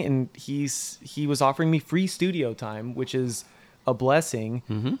doing, and he was offering me free studio time, which is a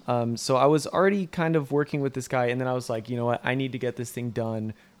blessing. So I was already kind of working with this guy, and then I was like, you know what, I need to get this thing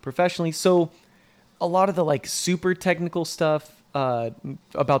done professionally. So a lot of the like super technical stuff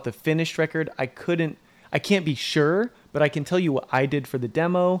about the finished record, I can't be sure, but I can tell you what I did for the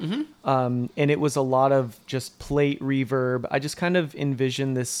demo. And it was a lot of just plate reverb. I just kind of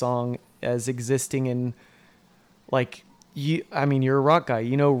envisioned this song as existing in, like, you're a rock guy,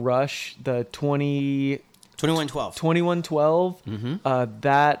 Rush, the 2112.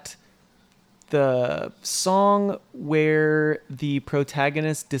 That the song where the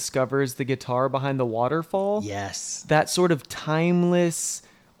protagonist discovers the guitar behind the waterfall. Yes. That sort of timeless,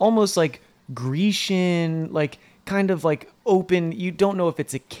 almost like Grecian, like kind of like open. You don't know if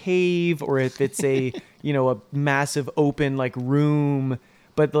it's a cave or if it's a, a massive open like room,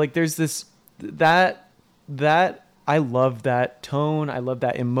 but like there's this, that I love that tone. I love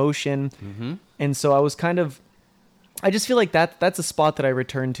that emotion. And so I just feel like that's a spot that I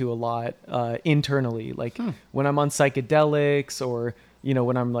return to a lot internally. Like when I'm on psychedelics, or,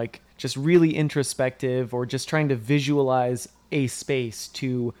 when I'm like just really introspective, or just trying to visualize a space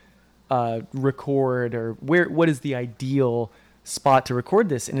to record, or what is the ideal spot to record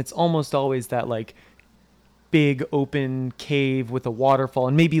this. And it's almost always that like big open cave with a waterfall,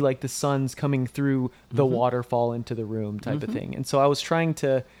 and maybe like the sun's coming through the waterfall into the room type of thing. And so I was trying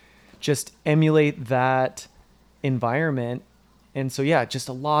to just emulate that environment, and so just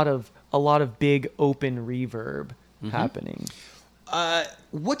a lot of big open reverb happening.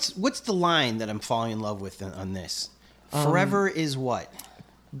 What's the line that I'm falling in love with on this? Forever is what?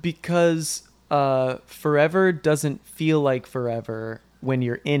 Because forever doesn't feel like forever when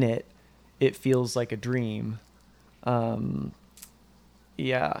you're in it. It feels like a dream. I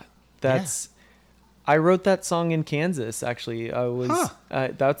wrote that song in Kansas, actually.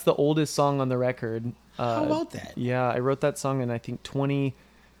 That's the oldest song on the record. How about that? Yeah, I wrote that song in, I think,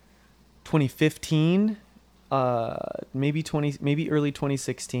 2015, maybe early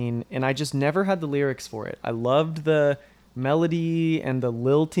 2016, and I just never had the lyrics for it. I loved the melody and the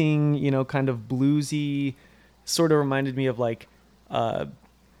lilting, kind of bluesy, sort of reminded me of like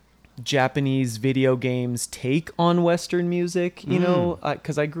Japanese video games take on Western music,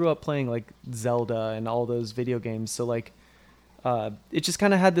 because I grew up playing like Zelda and all those video games. So like, it just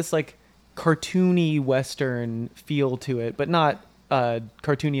kind of had this like cartoony Western feel to it, but not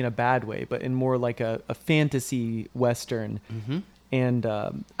cartoony in a bad way, but in more like a fantasy Western. And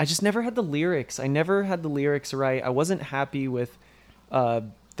I just never had the lyrics. I never had the lyrics right. I wasn't happy with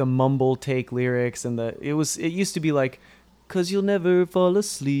the mumble take lyrics, and it used to be like, 'cause you'll never fall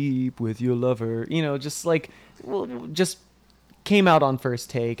asleep with your lover, just like, just came out on first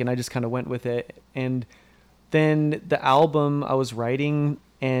take, and I just kind of went with it. And then the album I was writing,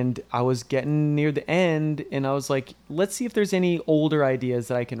 and I was getting near the end, and I was like, let's see if there's any older ideas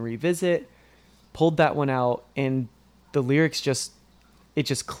that I can revisit. Pulled that one out, and the lyrics just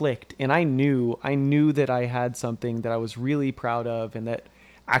clicked, and I knew that I had something that I was really proud of, and that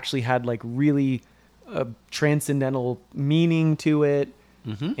actually had like really transcendental meaning to it.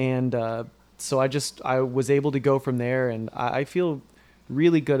 And so I was able to go from there, and I feel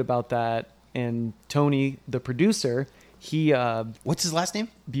really good about that. And Tony, the producer, he what's his last name?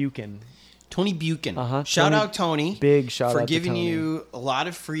 Buchan. Tony Buchan. Shout out Tony. Big shout out for giving to Tony. you a lot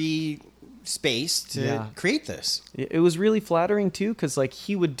of free space to create this. It was really flattering too, because like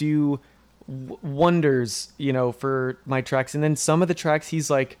he would do wonders, for my tracks. And then some of the tracks, he's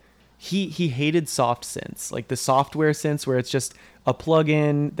like, he hated soft synths, like the software synths where it's just a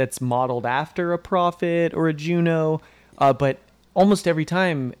plugin that's modeled after a Prophet or a Juno. But almost every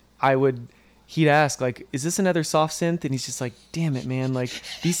time he'd ask like, is this another soft synth? And he's just like, damn it, man. Like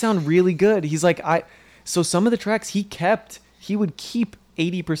these sound really good. He's like, so some of the tracks he would keep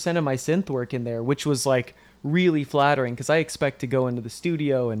 80% of my synth work in there, which was like really flattering, because I expect to go into the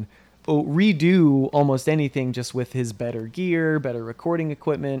studio and redo almost anything just with his better gear, better recording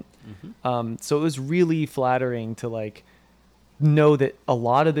equipment. So it was really flattering to like know that a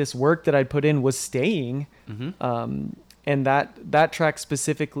lot of this work that I'd put in was staying. And that track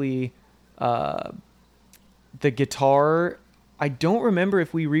specifically, the guitar, I don't remember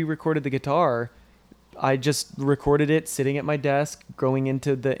if we re-recorded the guitar. I just recorded it sitting at my desk, going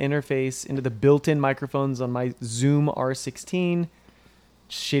into the interface, into the built-in microphones on my Zoom R16,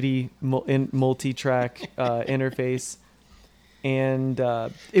 shitty multi-track interface. And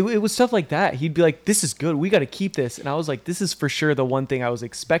it was stuff like that. He'd be like, this is good. We got to keep this. And I was like, this is for sure the one thing I was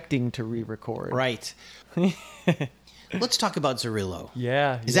expecting to re-record. Right. Let's talk about Zorillo.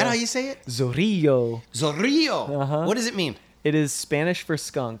 Yeah. Is that how you say it? Zorillo. Zorillo. What does it mean? It is Spanish for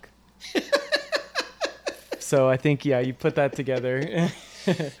skunk. So I think, you put that together.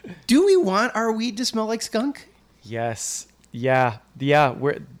 Do we want our weed to smell like skunk? Yes. Yeah.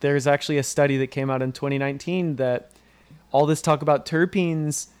 There's actually a study that came out in 2019 that all this talk about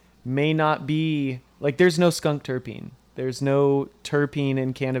terpenes may not be, like, there's no skunk terpene. There's no terpene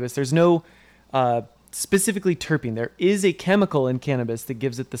in cannabis. There's no specifically terpene. There is a chemical in cannabis that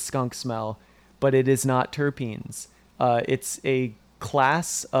gives it the skunk smell, but it is not terpenes. It's a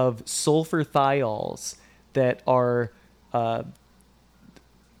class of sulfur thiols that are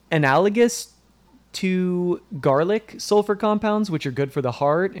analogous to garlic sulfur compounds, which are good for the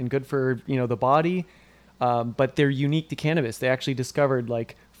heart and good for the body, but they're unique to cannabis. They actually discovered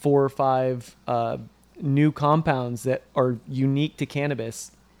like 4 or 5 new compounds that are unique to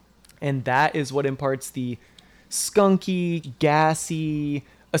cannabis, and that is what imparts the skunky, gassy,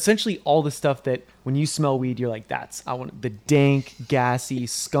 essentially all the stuff that when you smell weed, you're like, I want the dank, gassy,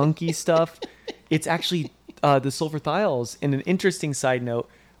 skunky stuff. It's actually the sulfur thiols. And an interesting side note,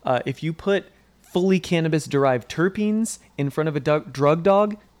 if you put fully cannabis-derived terpenes in front of a drug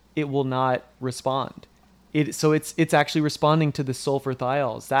dog, it will not respond. So it's actually responding to the sulfur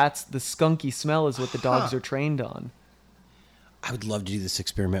thiols. That's the skunky smell is what the dogs are trained on. I would love to do this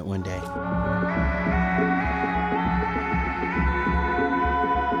experiment one day.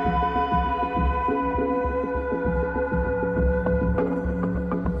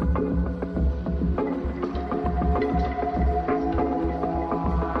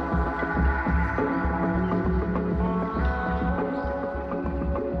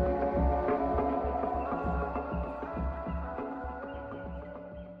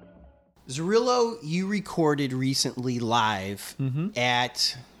 Zorillo, you recorded recently live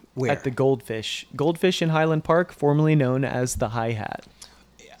at where? At the Goldfish. Goldfish in Highland Park, formerly known as the Hi-Hat.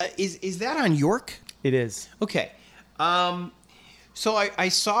 Is that on York? It is. Okay. So I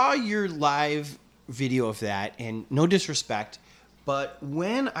saw your live video of that, and no disrespect, but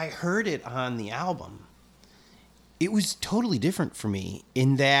when I heard it on the album, it was totally different for me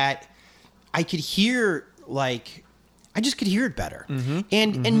in that I could hear I just could hear it better.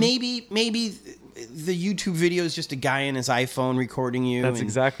 And maybe the YouTube video is just a guy on his iPhone recording you. That's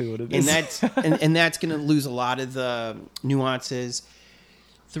exactly what it is. And that's going to lose a lot of the nuances.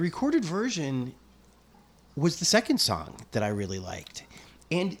 The recorded version was the second song that I really liked.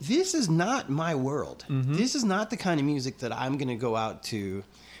 And this is not my world. This is not the kind of music that I'm going to go out to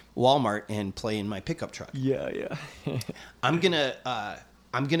Walmart and play in my pickup truck. Yeah. I'm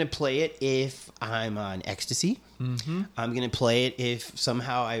gonna play it if I'm on ecstasy. I'm gonna play it if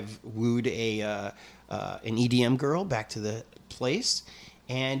somehow I've wooed an EDM girl back to the place,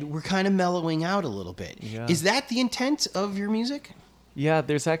 and we're kind of mellowing out a little bit. Yeah. Is that the intent of your music? Yeah,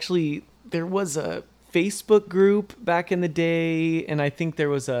 there was a Facebook group back in the day, and I think there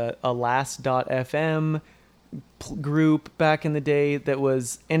was a last.fm group back in the day that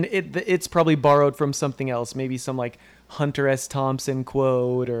was, and it's probably borrowed from something else, maybe some like Hunter S. Thompson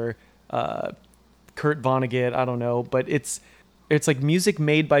quote or Kurt Vonnegut, I don't know, but it's like music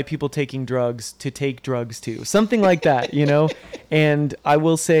made by people taking drugs to take drugs to, something like that, you know? And I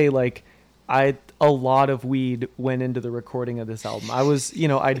will say, like, a lot of weed went into the recording of this album. I was, you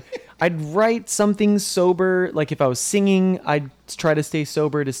know, I'd write something sober, like if I was singing, I'd try to stay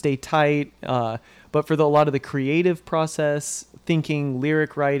sober to stay tight. But for a lot of the creative process, thinking,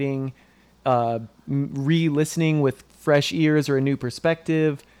 lyric writing, re-listening with fresh ears or a new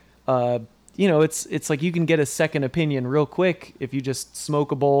perspective, you know, it's like you can get a second opinion real quick if you just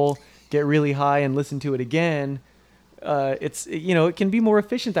smoke a bowl, get really high, and listen to it again. It's, you know, it can be more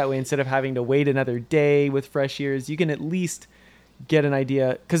efficient that way instead of having to wait another day with fresh ears. You can at least get an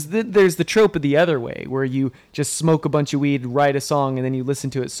idea, because there's the trope of the other way where you just smoke a bunch of weed, write a song, and then you listen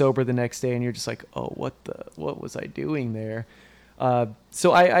to it sober the next day and you're just like, oh, what was I doing there?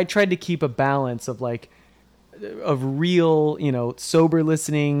 So I tried to keep a balance of like, of real, you know, sober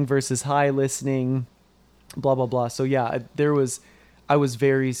listening versus high listening, blah, blah, blah. So yeah, I was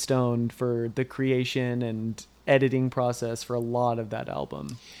very stoned for the creation and editing process for a lot of that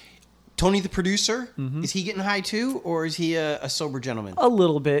album. Tony, the producer, is he getting high too, or is he a sober gentleman? A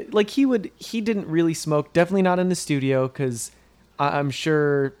little bit. Like he didn't really smoke, definitely not in the studio, because I'm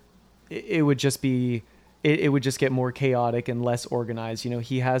sure it would just be, it would just get more chaotic and less organized. You know,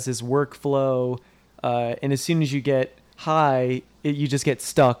 he has his workflow, and as soon as you get high, you just get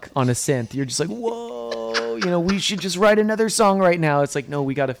stuck on a synth. You're just like, whoa, you know, we should just write another song right now. It's like, no,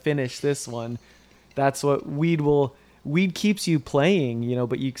 we got to finish this one. That's what weed keeps you playing, you know,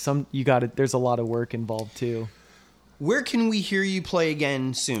 but you got it. There's a lot of work involved too. Where can we hear you play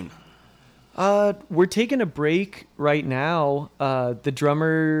again soon? We're taking a break right now. Our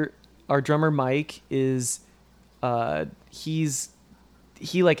drummer Mike is, he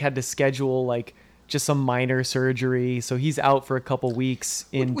like had to schedule like just some minor surgery, so he's out for a couple weeks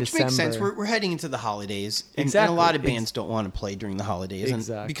in Which December. Which makes sense. We're heading into the holidays, and, exactly. And a lot of bands don't want to play during the holidays,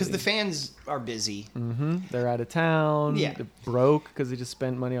 exactly. because the fans are busy. Mm-hmm. They're out of town. Yeah, they're broke because they just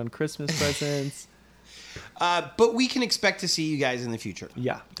spent money on Christmas presents. But we can expect to see you guys in the future.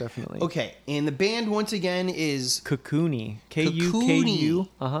 Yeah, definitely. Okay, and the band once again is Kukuni. Kukuni.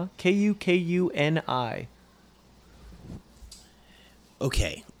 Kukuni.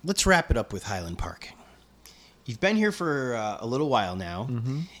 Okay, let's wrap it up with Highland Park. You've been here for a little while now.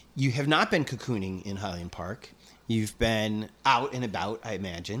 Mm-hmm. You have not been cocooning in Highland Park. You've been out and about, I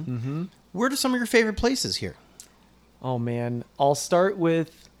imagine. Mm-hmm. Where are some of your favorite places here? Oh, man. I'll start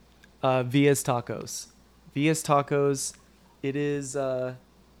with Via's Tacos. Via's Tacos, it is...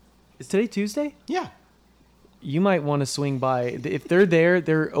 is today Tuesday? Yeah. You might want to swing by. If they're there,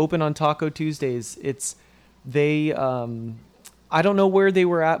 they're open on Taco Tuesdays. I don't know where they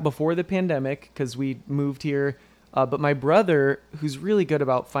were at before the pandemic because we moved here. But my brother, who's really good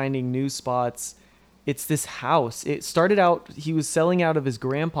about finding new spots, it's this house. It started out, he was selling out of his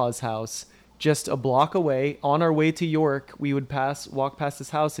grandpa's house just a block away. On our way to York, we would walk past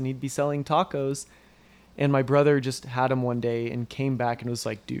his house and he'd be selling tacos. And my brother just had him one day and came back and was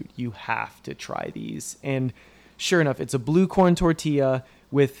like, dude, you have to try these. And sure enough, it's a blue corn tortilla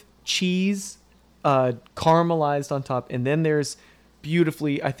with cheese, caramelized on top, and then there's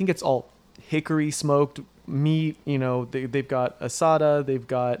beautifully, I think it's all hickory smoked meat. You know, they've got asada, they've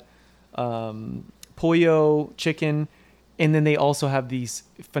got pollo chicken, and then they also have these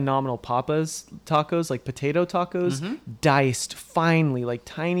phenomenal papas tacos, like potato tacos, diced finely, like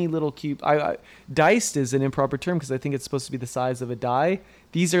tiny little cube. Diced is an improper term because I think it's supposed to be the size of a die.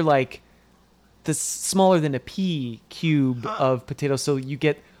 These are like smaller than a pea cube of potatoes, so you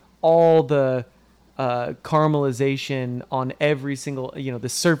get all the caramelization on every single, you know, the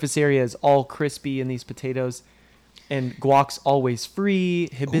surface area is all crispy in these potatoes, and guac's always free.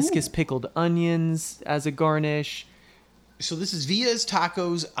 Hibiscus pickled onions as a garnish. So this is Via's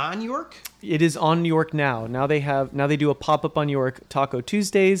Tacos on York? It is on York now. Now they do a pop-up on York Taco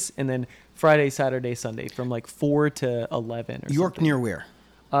Tuesdays, and then Friday, Saturday, Sunday from like 4 to 11 or York something. Near where?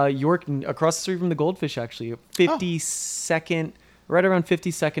 York, across the street from the Goldfish, actually. 52nd, right around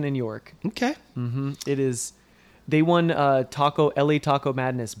 52nd in York. Okay. Mm-hmm. It is. They won LA Taco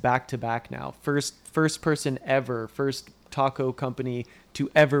Madness back-to-back now. First person ever, first taco company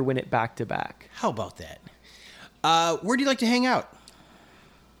to ever win it back-to-back. How about that? Where do you like to hang out?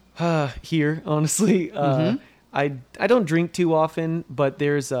 Here, honestly. I don't drink too often, but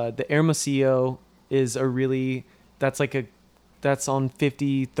there's the Hermosillo is a really, that's on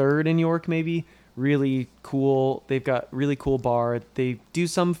 53rd in York, maybe, really cool. They've got really cool bar. They do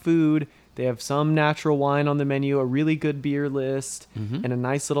some food. They have some natural wine on the menu, a really good beer list, and a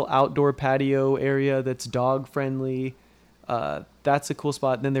nice little outdoor patio area that's dog friendly. That's a cool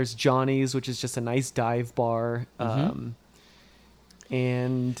spot. And then there's Johnny's, which is just a nice dive bar.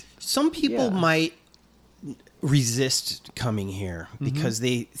 And some people might resist coming here because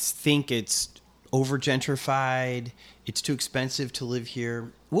they think it's over gentrified. It's too expensive to live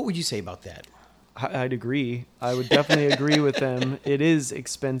here. What would you say about that? I'd agree. I would definitely agree with them. It is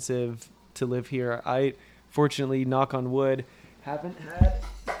expensive to live here. I, fortunately, knock on wood, haven't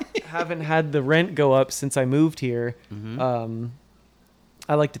had the rent go up since I moved here.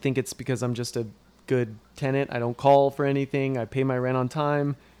 I like to think it's because I'm just a good tenant. I don't call for anything. I pay my rent on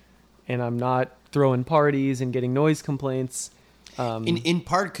time, and I'm not throwing parties and getting noise complaints. In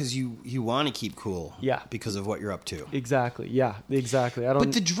part because you want to keep cool. Yeah. Because of what you're up to. Exactly. Yeah, exactly.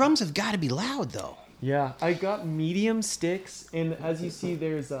 But the drums have got to be loud, though. Yeah, I got medium sticks, and as you see,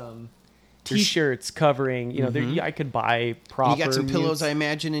 there's T-shirts covering. You know, I could buy proper. You got some pillows, I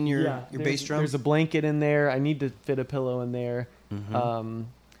imagine, in your bass drum. There's a blanket in there. I need to fit a pillow in there.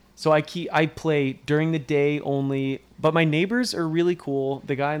 So I play during the day only. But my neighbors are really cool.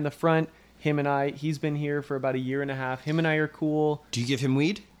 The guy in the front, he's been here for about a year and a half. Him and I are cool. Do you give him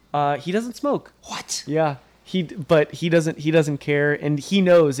weed? He doesn't smoke. What? Yeah. He doesn't care, and he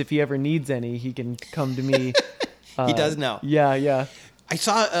knows if he ever needs any, he can come to me. He does now. Yeah. I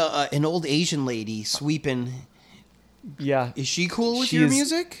saw an old Asian lady sweeping. Yeah. Is she cool with your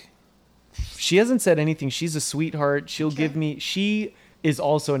music? She hasn't said anything. She's a sweetheart. She'll give me. She is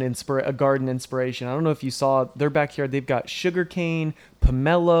also a garden inspiration. I don't know if you saw their backyard. They've got sugarcane,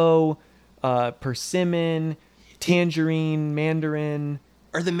 pomelo, persimmon, tangerine, mandarin.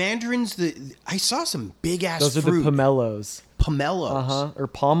 Are the mandarins I saw some big ass fruit. Those are the pomelos. Pomelos. Or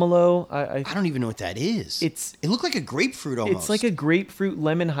pomelo. I don't even know what that is. It looked like a grapefruit almost. It's like a grapefruit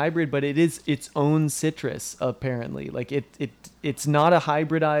lemon hybrid, but it is its own citrus apparently. Like it's not a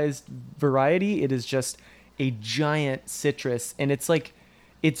hybridized variety. It is just a giant citrus, and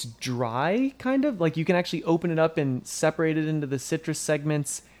it's dry kind of. Like you can actually open it up and separate it into the citrus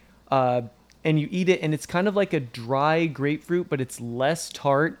segments. And you eat it, and it's kind of like a dry grapefruit, but it's less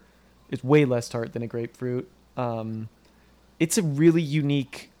tart. It's way less tart than a grapefruit. It's a really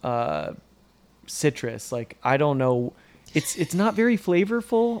unique citrus. Like, I don't know. It's not very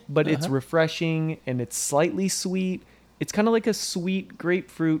flavorful, but it's refreshing, and it's slightly sweet. It's kind of like a sweet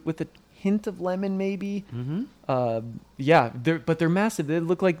grapefruit with a hint of lemon, maybe. But they're massive. They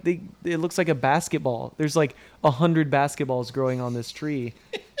look like it looks like a basketball. There's like 100 basketballs growing on this tree.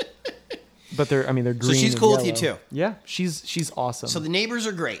 But they're green. So she's cool with you too. Yeah, she's awesome. So the neighbors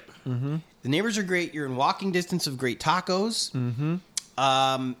are great. The neighbors are great. You're in walking distance of great tacos. Do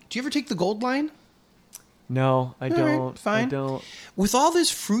you ever take the Gold Line? No, I don't. Right, fine. I don't. With all this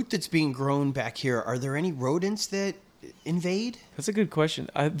fruit that's being grown back here, are there any rodents that invade? That's a good question.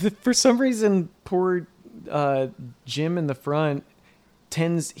 For some reason, poor Jim in the front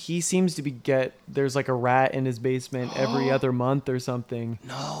seems to there's like a rat in his basement every other month or something.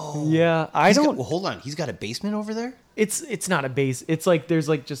 No. Yeah, hold on. He's got a basement over there? It's not a base. It's like there's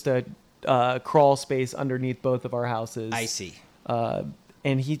like just a crawl space underneath both of our houses. I see.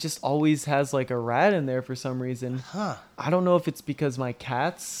 And he just always has like a rat in there for some reason. I don't know if it's because my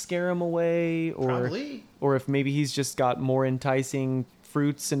cats scare him away, or if maybe he's just got more enticing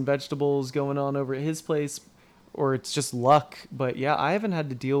fruits and vegetables going on over at his place. Or it's just luck. But yeah, I haven't had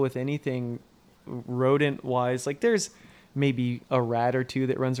to deal with anything rodent wise. Like there's maybe a rat or two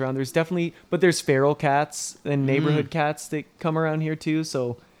that runs around. But there's feral cats and neighborhood cats that come around here too.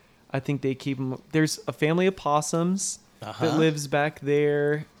 So I think they keep them. There's a family of possums that lives back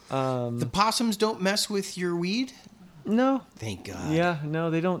there. The possums don't mess with your weed? No. Thank God. Yeah, no,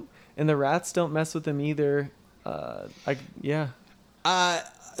 they don't. And the rats don't mess with them either.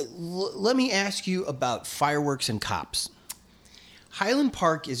 Let me ask you about fireworks and cops. Highland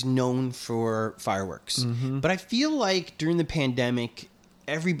Park is known for fireworks, but I feel like during the pandemic,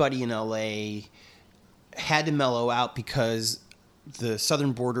 everybody in LA had to mellow out because the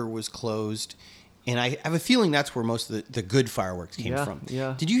southern border was closed, and I have a feeling that's where most of the good fireworks came from.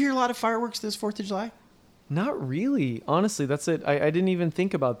 Yeah. Did you hear a lot of fireworks this 4th of July? Not really. Honestly, that's it. I didn't even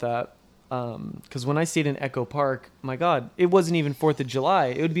think about that. Because when I stayed in Echo Park, my God, it wasn't even 4th of July.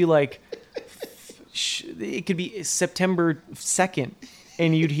 It would be like, it could be September 2nd,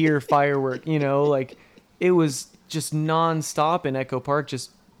 and you'd hear firework, like it was just nonstop in Echo Park,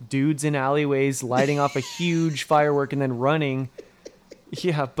 just dudes in alleyways lighting off a huge firework and then running.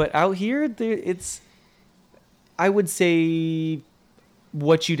 Yeah, but out here, I would say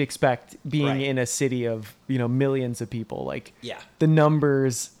what you'd expect being Right. in a city of, millions of people. Like, Yeah. the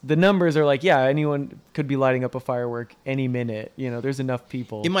numbers are like, yeah, anyone could be lighting up a firework any minute. There's enough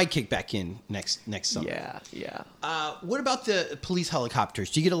people. It might kick back in next summer. Yeah. What about the police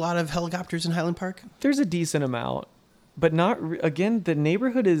helicopters? Do you get a lot of helicopters in Highland Park? There's a decent amount, but again, the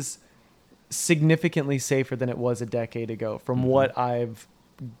neighborhood is significantly safer than it was a decade ago from what I'm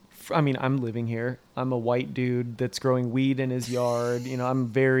living here. I'm a white dude that's growing weed in his yard. I'm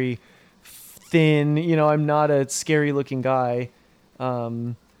very thin. I'm not a scary looking guy.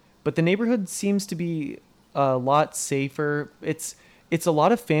 But the neighborhood seems to be a lot safer. It's a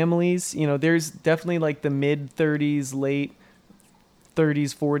lot of families. There's definitely like the mid 30s, late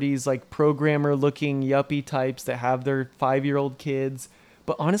 30s, 40s, like programmer looking yuppie types that have their 5-year-old kids.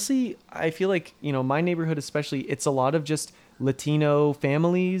 But honestly, I feel like, my neighborhood especially, it's a lot of just Latino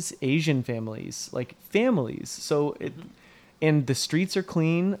families, Asian families, like families. So and the streets are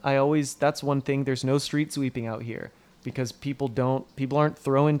clean. That's one thing. There's no street sweeping out here because people aren't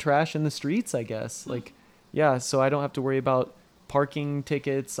throwing trash in the streets, I guess. Like, yeah. So I don't have to worry about parking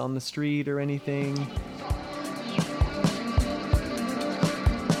tickets on the street or anything.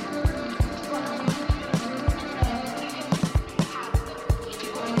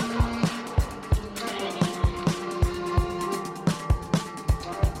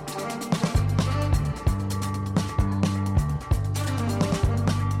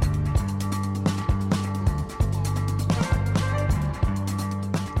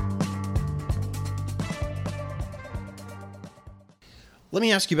 Let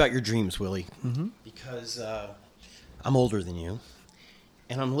me ask you about your dreams, Willie, because I'm older than you,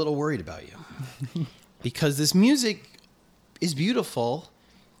 and I'm a little worried about you. Because this music is beautiful,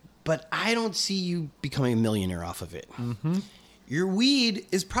 but I don't see you becoming a millionaire off of it. Your weed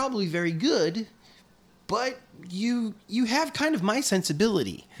is probably very good, but you have kind of my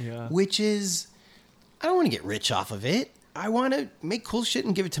sensibility, which is I don't want to get rich off of it. I want to make cool shit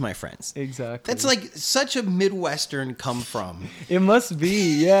and give it to my friends. Exactly. That's like such a Midwestern come from. It must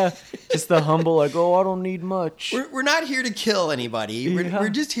be, yeah. Just the humble, like, oh, I don't need much. We're not here to kill anybody. Yeah. We're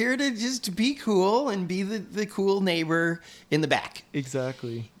just here to just be cool and be the cool neighbor in the back.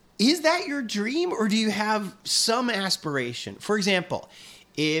 Exactly. Is that your dream, or do you have some aspiration? For example,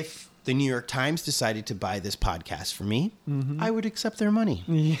 if the New York Times decided to buy this podcast for me, I would accept their money.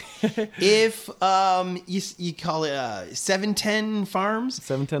 If you call it 710 Farms,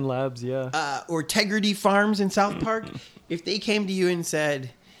 710 Labs, yeah. or Tegrity Farms in South Park, if they came to you and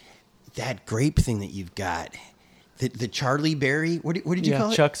said, that grape thing that you've got, the Charlie Berry, what did you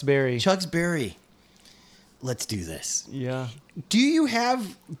call it? Chuck's Berry. Chuck's Berry. Let's do this. Yeah. Do you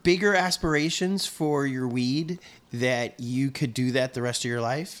have bigger aspirations for your weed that you could do that the rest of your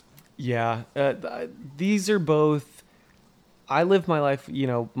life? Yeah. These are both, I live my life,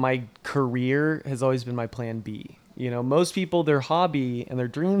 my career has always been my plan B. Most people, their hobby and their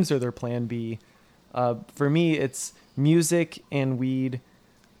dreams are their plan B. For me, it's music and weed.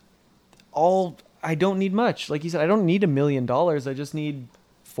 I don't need much. Like you said, I don't need $1 million. I just need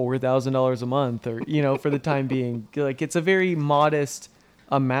 $4,000 a month or, for the time being. Like, it's a very modest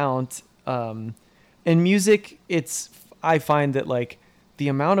amount. And music, I find that like the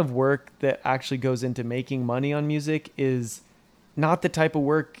amount of work that actually goes into making money on music is not the type of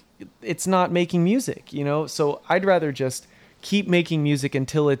work, it's not making music, So I'd rather just keep making music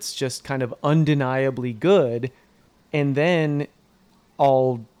until it's just kind of undeniably good. And then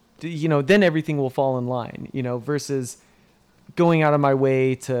then everything will fall in line, versus going out of my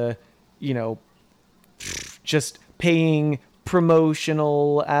way to, just paying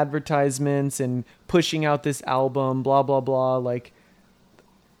promotional advertisements and pushing out this album, blah, blah, blah. Like,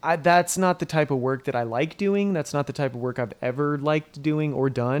 that's not the type of work that I like doing. That's not the type of work I've ever liked doing or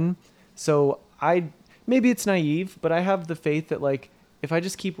done. So maybe it's naive, but I have the faith that like, if I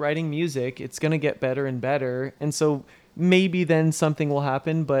just keep writing music, it's going to get better and better. And so maybe then something will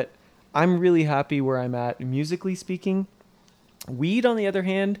happen, but I'm really happy where I'm at musically speaking. Weed, on the other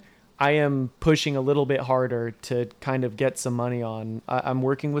hand, I am pushing a little bit harder to kind of get some money on. I'm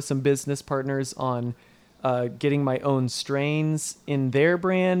working with some business partners on getting my own strains in their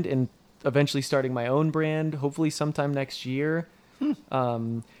brand and eventually starting my own brand, hopefully sometime next year.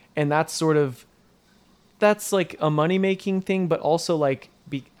 And that's like a money-making thing, but also like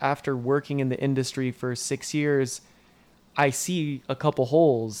after working in the industry for 6 years, I see a couple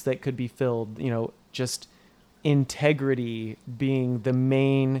holes that could be filled, just integrity being the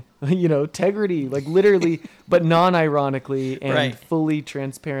main, integrity, like literally, but non-ironically and right. Fully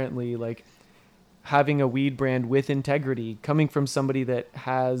transparently, like having a weed brand with integrity coming from somebody that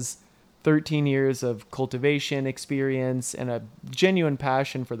has 13 years of cultivation experience and a genuine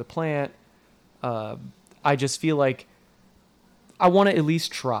passion for the plant, I just feel like I want to at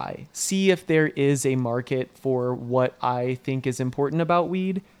least try, see if there is a market for what I think is important about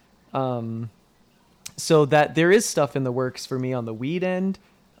weed. So that there is stuff in the works for me on the weed end,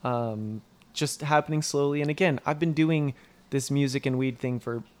 just happening slowly. And again, I've been doing this music and weed thing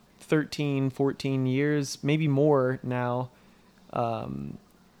for 13, 14 years, maybe more now.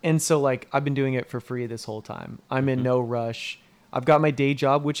 And so like I've been doing it for free this whole time. I'm in no rush. I've got my day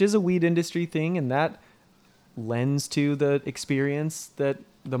job, which is a weed industry thing, and that lends to the experience, that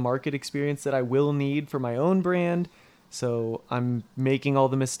the market experience that I will need for my own brand. So I'm making all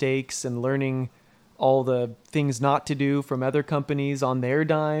the mistakes and learning all the things not to do from other companies on their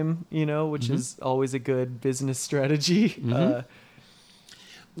dime, which is always a good business strategy.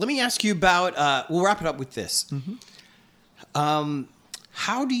 Let me ask you about, we'll wrap it up with this.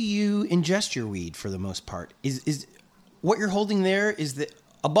 How do you ingest your weed for the most part? Is what you're holding there, is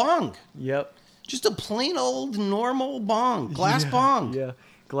a bong? Yep. Just a plain old normal bong, glass bong. Yeah,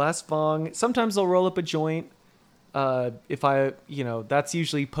 glass bong. Sometimes I'll roll up a joint. If I, that's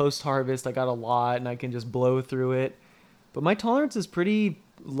usually post-harvest. I got a lot and I can just blow through it. But my tolerance is pretty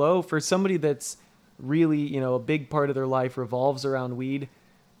low for somebody that's really, a big part of their life revolves around weed.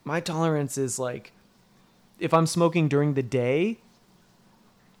 My tolerance is like, if I'm smoking during the day,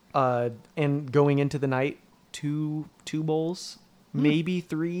 and going into the night, two bowls, maybe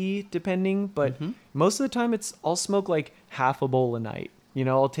 3, depending. But most of the time I'll smoke like half a bowl a night.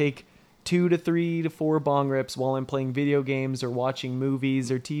 I'll take 2 to 3 to 4 bong rips while I'm playing video games or watching movies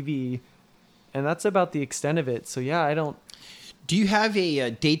or TV. And that's about the extent of it. So yeah, I don't. Do you have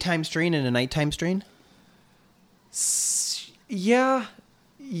a daytime strain and a nighttime strain? Yeah,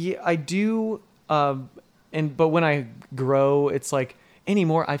 I do. But when I grow, it's like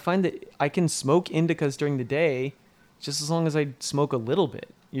anymore, I find that I can smoke indicas during the day just as long as I smoke a little bit,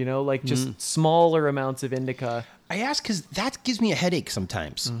 just smaller amounts of indica. I ask because that gives me a headache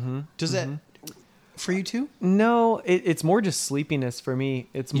sometimes. Does that for you too? No, it's more just sleepiness for me.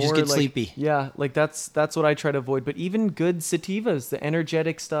 It's more just get like, sleepy. Yeah, like that's what I try to avoid. But even good sativas, the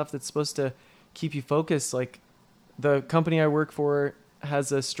energetic stuff that's supposed to keep you focused, like the company I work for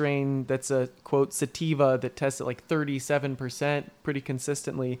has a strain that's a quote sativa that tests at like 37% pretty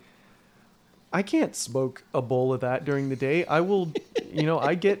consistently. I can't smoke a bowl of that during the day. I will,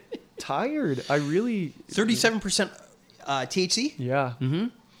 I get tired. I really 37% THC. Yeah.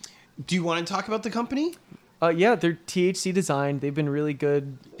 Do you want to talk about the company? Yeah, they're THC Design. They've been really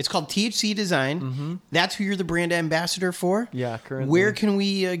good. It's called THC Design. That's who you're the brand ambassador for? Yeah, currently. Where can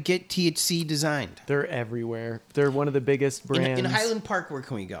we get THC Designed? They're everywhere. They're one of the biggest brands. In Highland Park, where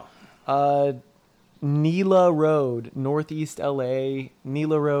can we go? Neela Road, Northeast LA.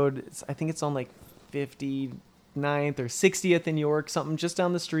 Neela Road, I think it's on like 59th or 60th in York, something just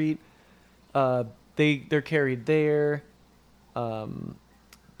down the street. They're carried there.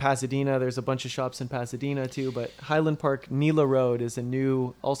 Pasadena, there's a bunch of shops in Pasadena too, but Highland Park, Neela Road is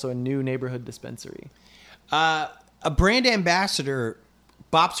also a new neighborhood dispensary. A brand ambassador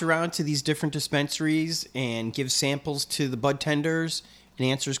bops around to these different dispensaries and gives samples to the bud tenders and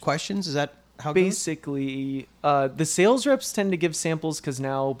answers questions. Is that how it goes? Basically, the sales reps tend to give samples because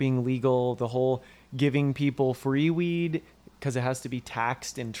now being legal, the whole giving people free weed because it has to be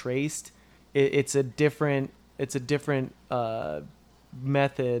taxed and traced. It's a different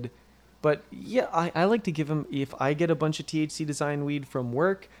method. But yeah, I like to give them, if I get a bunch of THC Design weed from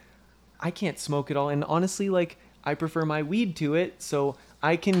work, I can't smoke it all. And honestly, like, I prefer my weed to it. So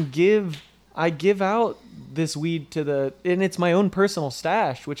I give out this weed and it's my own personal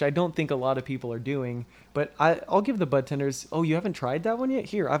stash, which I don't think a lot of people are doing. But I'll give the bud tenders, oh, you haven't tried that one yet?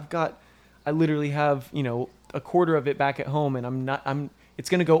 Here, I literally have, a quarter of it back at home, and it's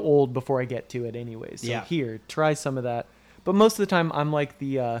going to go old before I get to it anyway. So Here, try some of that. But most of the time, I'm like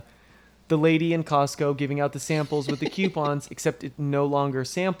the lady in Costco giving out the samples with the coupons, except it no longer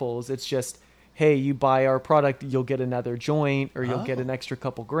samples. It's just, hey, you buy our product, you'll get another joint, or you'll get an extra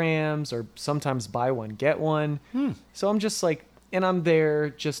couple grams, or sometimes buy one, get one. So I'm just like, and I'm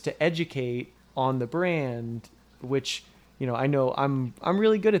there just to educate on the brand, which, I know I'm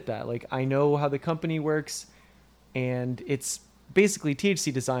really good at that. Like, I know how the company works, and it's basically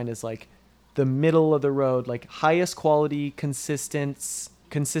THC Design is like the middle of the road, like highest quality, consistent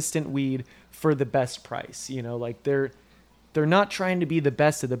weed for the best price. Like they're not trying to be the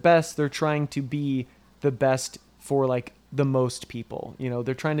best of the best. They're trying to be the best for like the most people.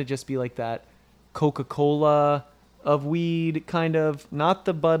 They're trying to just be like that Coca-Cola of weed, kind of, not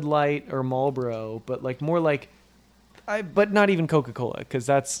the Bud Light or Marlboro, but like more like, But not even Coca-Cola,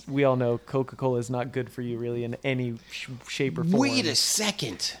 because we all know Coca-Cola is not good for you really in any shape or form. Wait a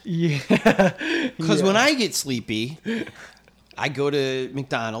second. Yeah. Because when I get sleepy, I go to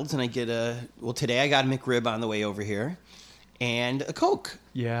McDonald's and I get today I got a McRib on the way over here and a Coke.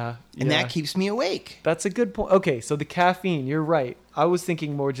 Yeah. And that keeps me awake. That's a good point. Okay, so the caffeine, you're right. I was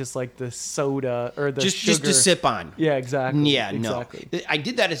thinking more just like the soda or the sugar. Just to sip on. Yeah, exactly. Yeah, exactly. No. I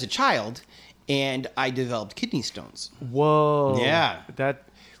did that as a child, and I developed kidney stones. Whoa. Yeah. That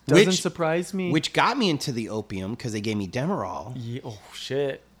doesn't surprise me. Which got me into the opium because they gave me Demerol. Yeah. Oh,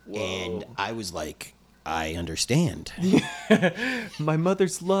 shit. Whoa. And I was like, I understand. My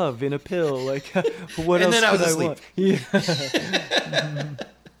mother's love in a pill. Like, what and else then I was could asleep. Yeah.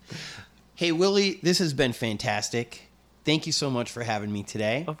 Hey, Willie, this has been fantastic. Thank you so much for having me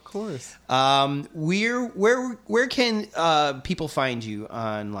today. Of course. Where can people find you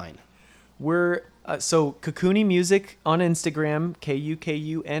online? We're so Kukuni Music on Instagram,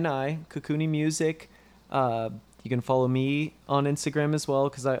 Kukuni, Kukuni Music. You can follow me on Instagram as well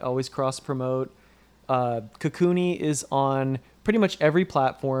because I always cross promote. Kukuni is on pretty much every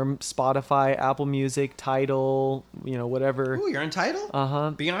platform: Spotify, Apple Music, Tidal, whatever. Ooh, you're on Tidal?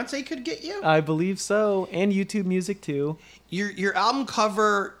 Uh-huh. Beyonce could get you? I believe so, and YouTube Music too. Your album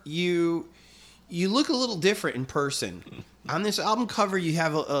cover, you look a little different in person. On this album cover, you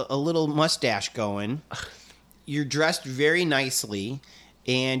have a little mustache going. You're dressed very nicely,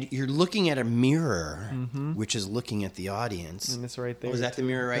 and you're looking at a mirror, which is looking at the audience. And it's right there. Oh, is that the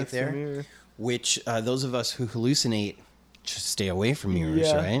mirror right there? The mirror. Which those of us who hallucinate just stay away from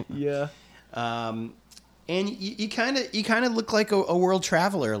mirrors, right? Yeah. And you kind of look like a world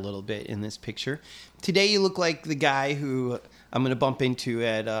traveler a little bit in this picture. Today you look like the guy who I'm going to bump into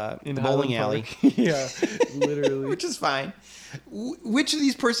at the bowling alley. Yeah, literally. Which is fine. Which of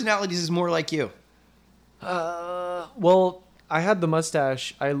these personalities is more like you? Well, I had the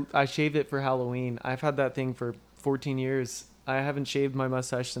mustache. I shaved it for Halloween. I've had that thing for 14 years. I haven't shaved my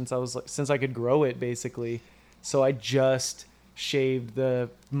mustache since I could grow it, basically. So I just shaved the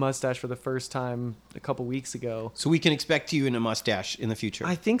mustache for the first time a couple weeks ago. So we can expect you in a mustache in the future.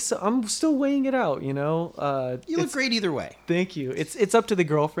 I think so. I'm still weighing it out, You look great either way. Thank you. It's up to the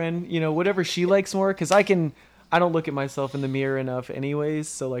girlfriend, whatever she likes more, because I don't look at myself in the mirror enough anyways.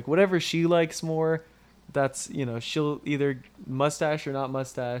 So like whatever she likes more, that's, she'll either mustache or not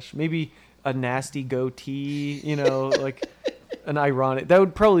mustache. Maybe a nasty goatee, like that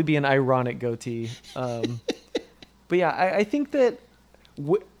would probably be an ironic goatee. But yeah, I think that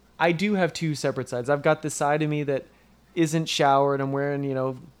I do have two separate sides. I've got the side of me that isn't showered. I'm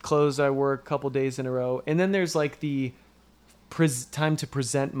wearing, clothes I wore a couple days in a row. And then there's like the time to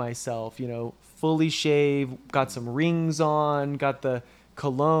present myself, fully shaved, got some rings on, got the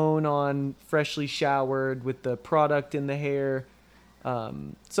cologne on, freshly showered with the product in the hair.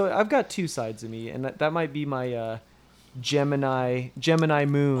 So I've got two sides of me, and that might be my Gemini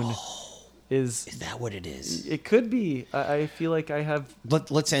moon. Is that what it is? It could be. I feel like I have...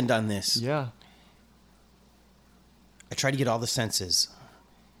 Let's end on this. Yeah. I try to get all the senses.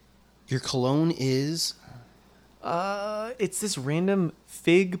 Your cologne is... It's this random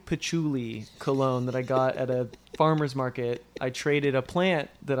fig patchouli cologne that I got at a farmer's market. I traded a plant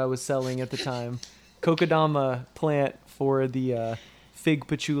that I was selling at the time, Kokedama plant, for the fig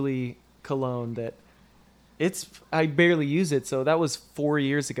patchouli cologne that... I barely use it, so that was 4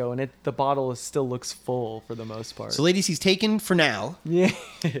 years ago, and the bottle still looks full for the most part. So, ladies, he's taken for now. Yeah.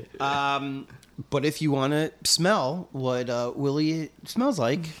 But if you want to smell what Willie smells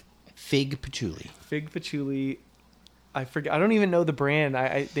like, fig patchouli. Fig patchouli. I forget. I don't even know the brand.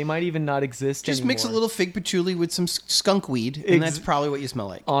 They might even not exist Just anymore. mix a little fig patchouli with some skunk weed, and that's probably what you smell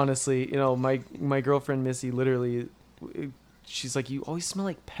like. Honestly, my girlfriend Missy literally... She's like, you always smell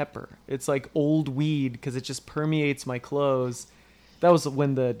like pepper. It's like old weed because it just permeates my clothes. That was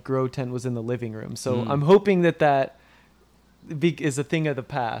when the grow tent was in the living room. So I'm hoping that is a thing of the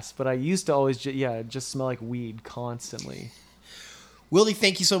past. But I used to always just smell like weed constantly. Willie,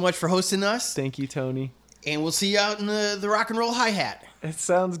 thank you so much for hosting us. Thank you, Tony. And we'll see you out in the rock and roll hi-hat. It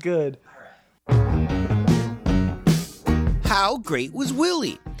sounds good. How great was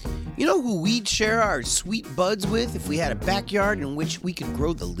Willie? You know who we'd share our sweet buds with if we had a backyard in which we could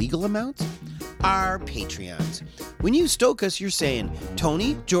grow the legal amount? Our Patreons. When you stoke us, you're saying,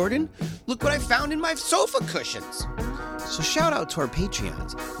 Tony, Jordan, look what I found in my sofa cushions. So shout out to our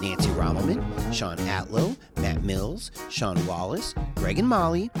Patreons, Nancy Rommelman, Sean Atlow, Matt Mills, Sean Wallace, Greg and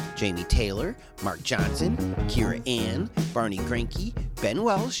Molly, Jamie Taylor, Mark Johnson, Kira Ann, Barney Granke, Ben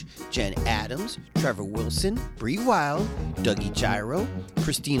Welsh, Jen Adams, Trevor Wilson, Bree Wild, Dougie Gyro,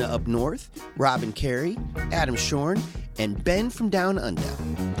 Christina Up North, Robin Carey, Adam Shorn, and Ben from Down Under.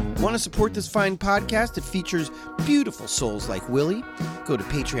 Want to support this fine podcast that features beautiful souls like Willie? Go to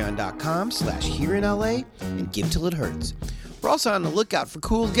patreon.com/hereinla and give till it hurts. We're also on the lookout for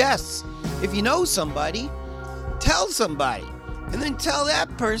cool guests. If you know somebody, tell somebody, and then tell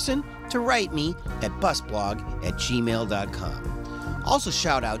that person to write me at busblog@gmail.com. Also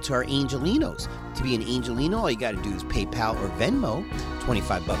shout out to our Angelinos. To be an Angelino, all you got to do is PayPal or Venmo,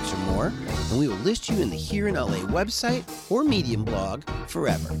 $25 or more, and we will list you in the Here in LA website or Medium blog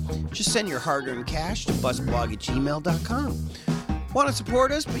forever. Just send your hard-earned cash to busblog@gmail.com. Want to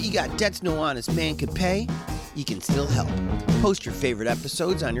support us, but you got debts no honest man could pay? You can still help. Post your favorite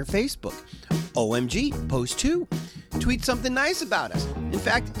episodes on your Facebook. OMG, post too. Tweet something nice about us. In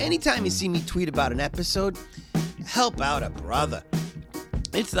fact, anytime you see me tweet about an episode, help out a brother.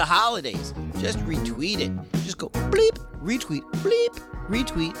 It's the holidays. Just retweet it. Just go bleep, retweet, bleep,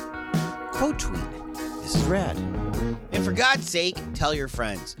 retweet, quote tweet. This is rad. And for God's sake, tell your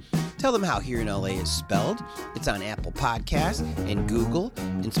friends. Tell them how Here in LA is spelled. It's on Apple Podcasts and Google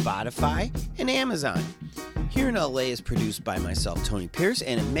and Spotify and Amazon. Here in LA is produced by myself, Tony Pierce,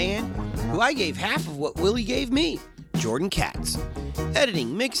 and a man who I gave half of what Willie gave me, Jordan Katz.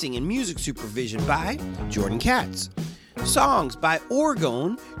 Editing, mixing, and music supervision by Jordan Katz. Songs by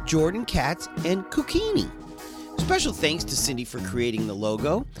Orgone, Jordan Katz, and Kukini. Special thanks to Cindy for creating the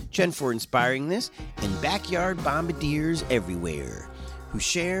logo, Jen for inspiring this, and Backyard Bombardiers everywhere who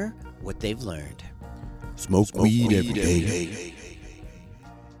share what they've learned. Smoke weed every day.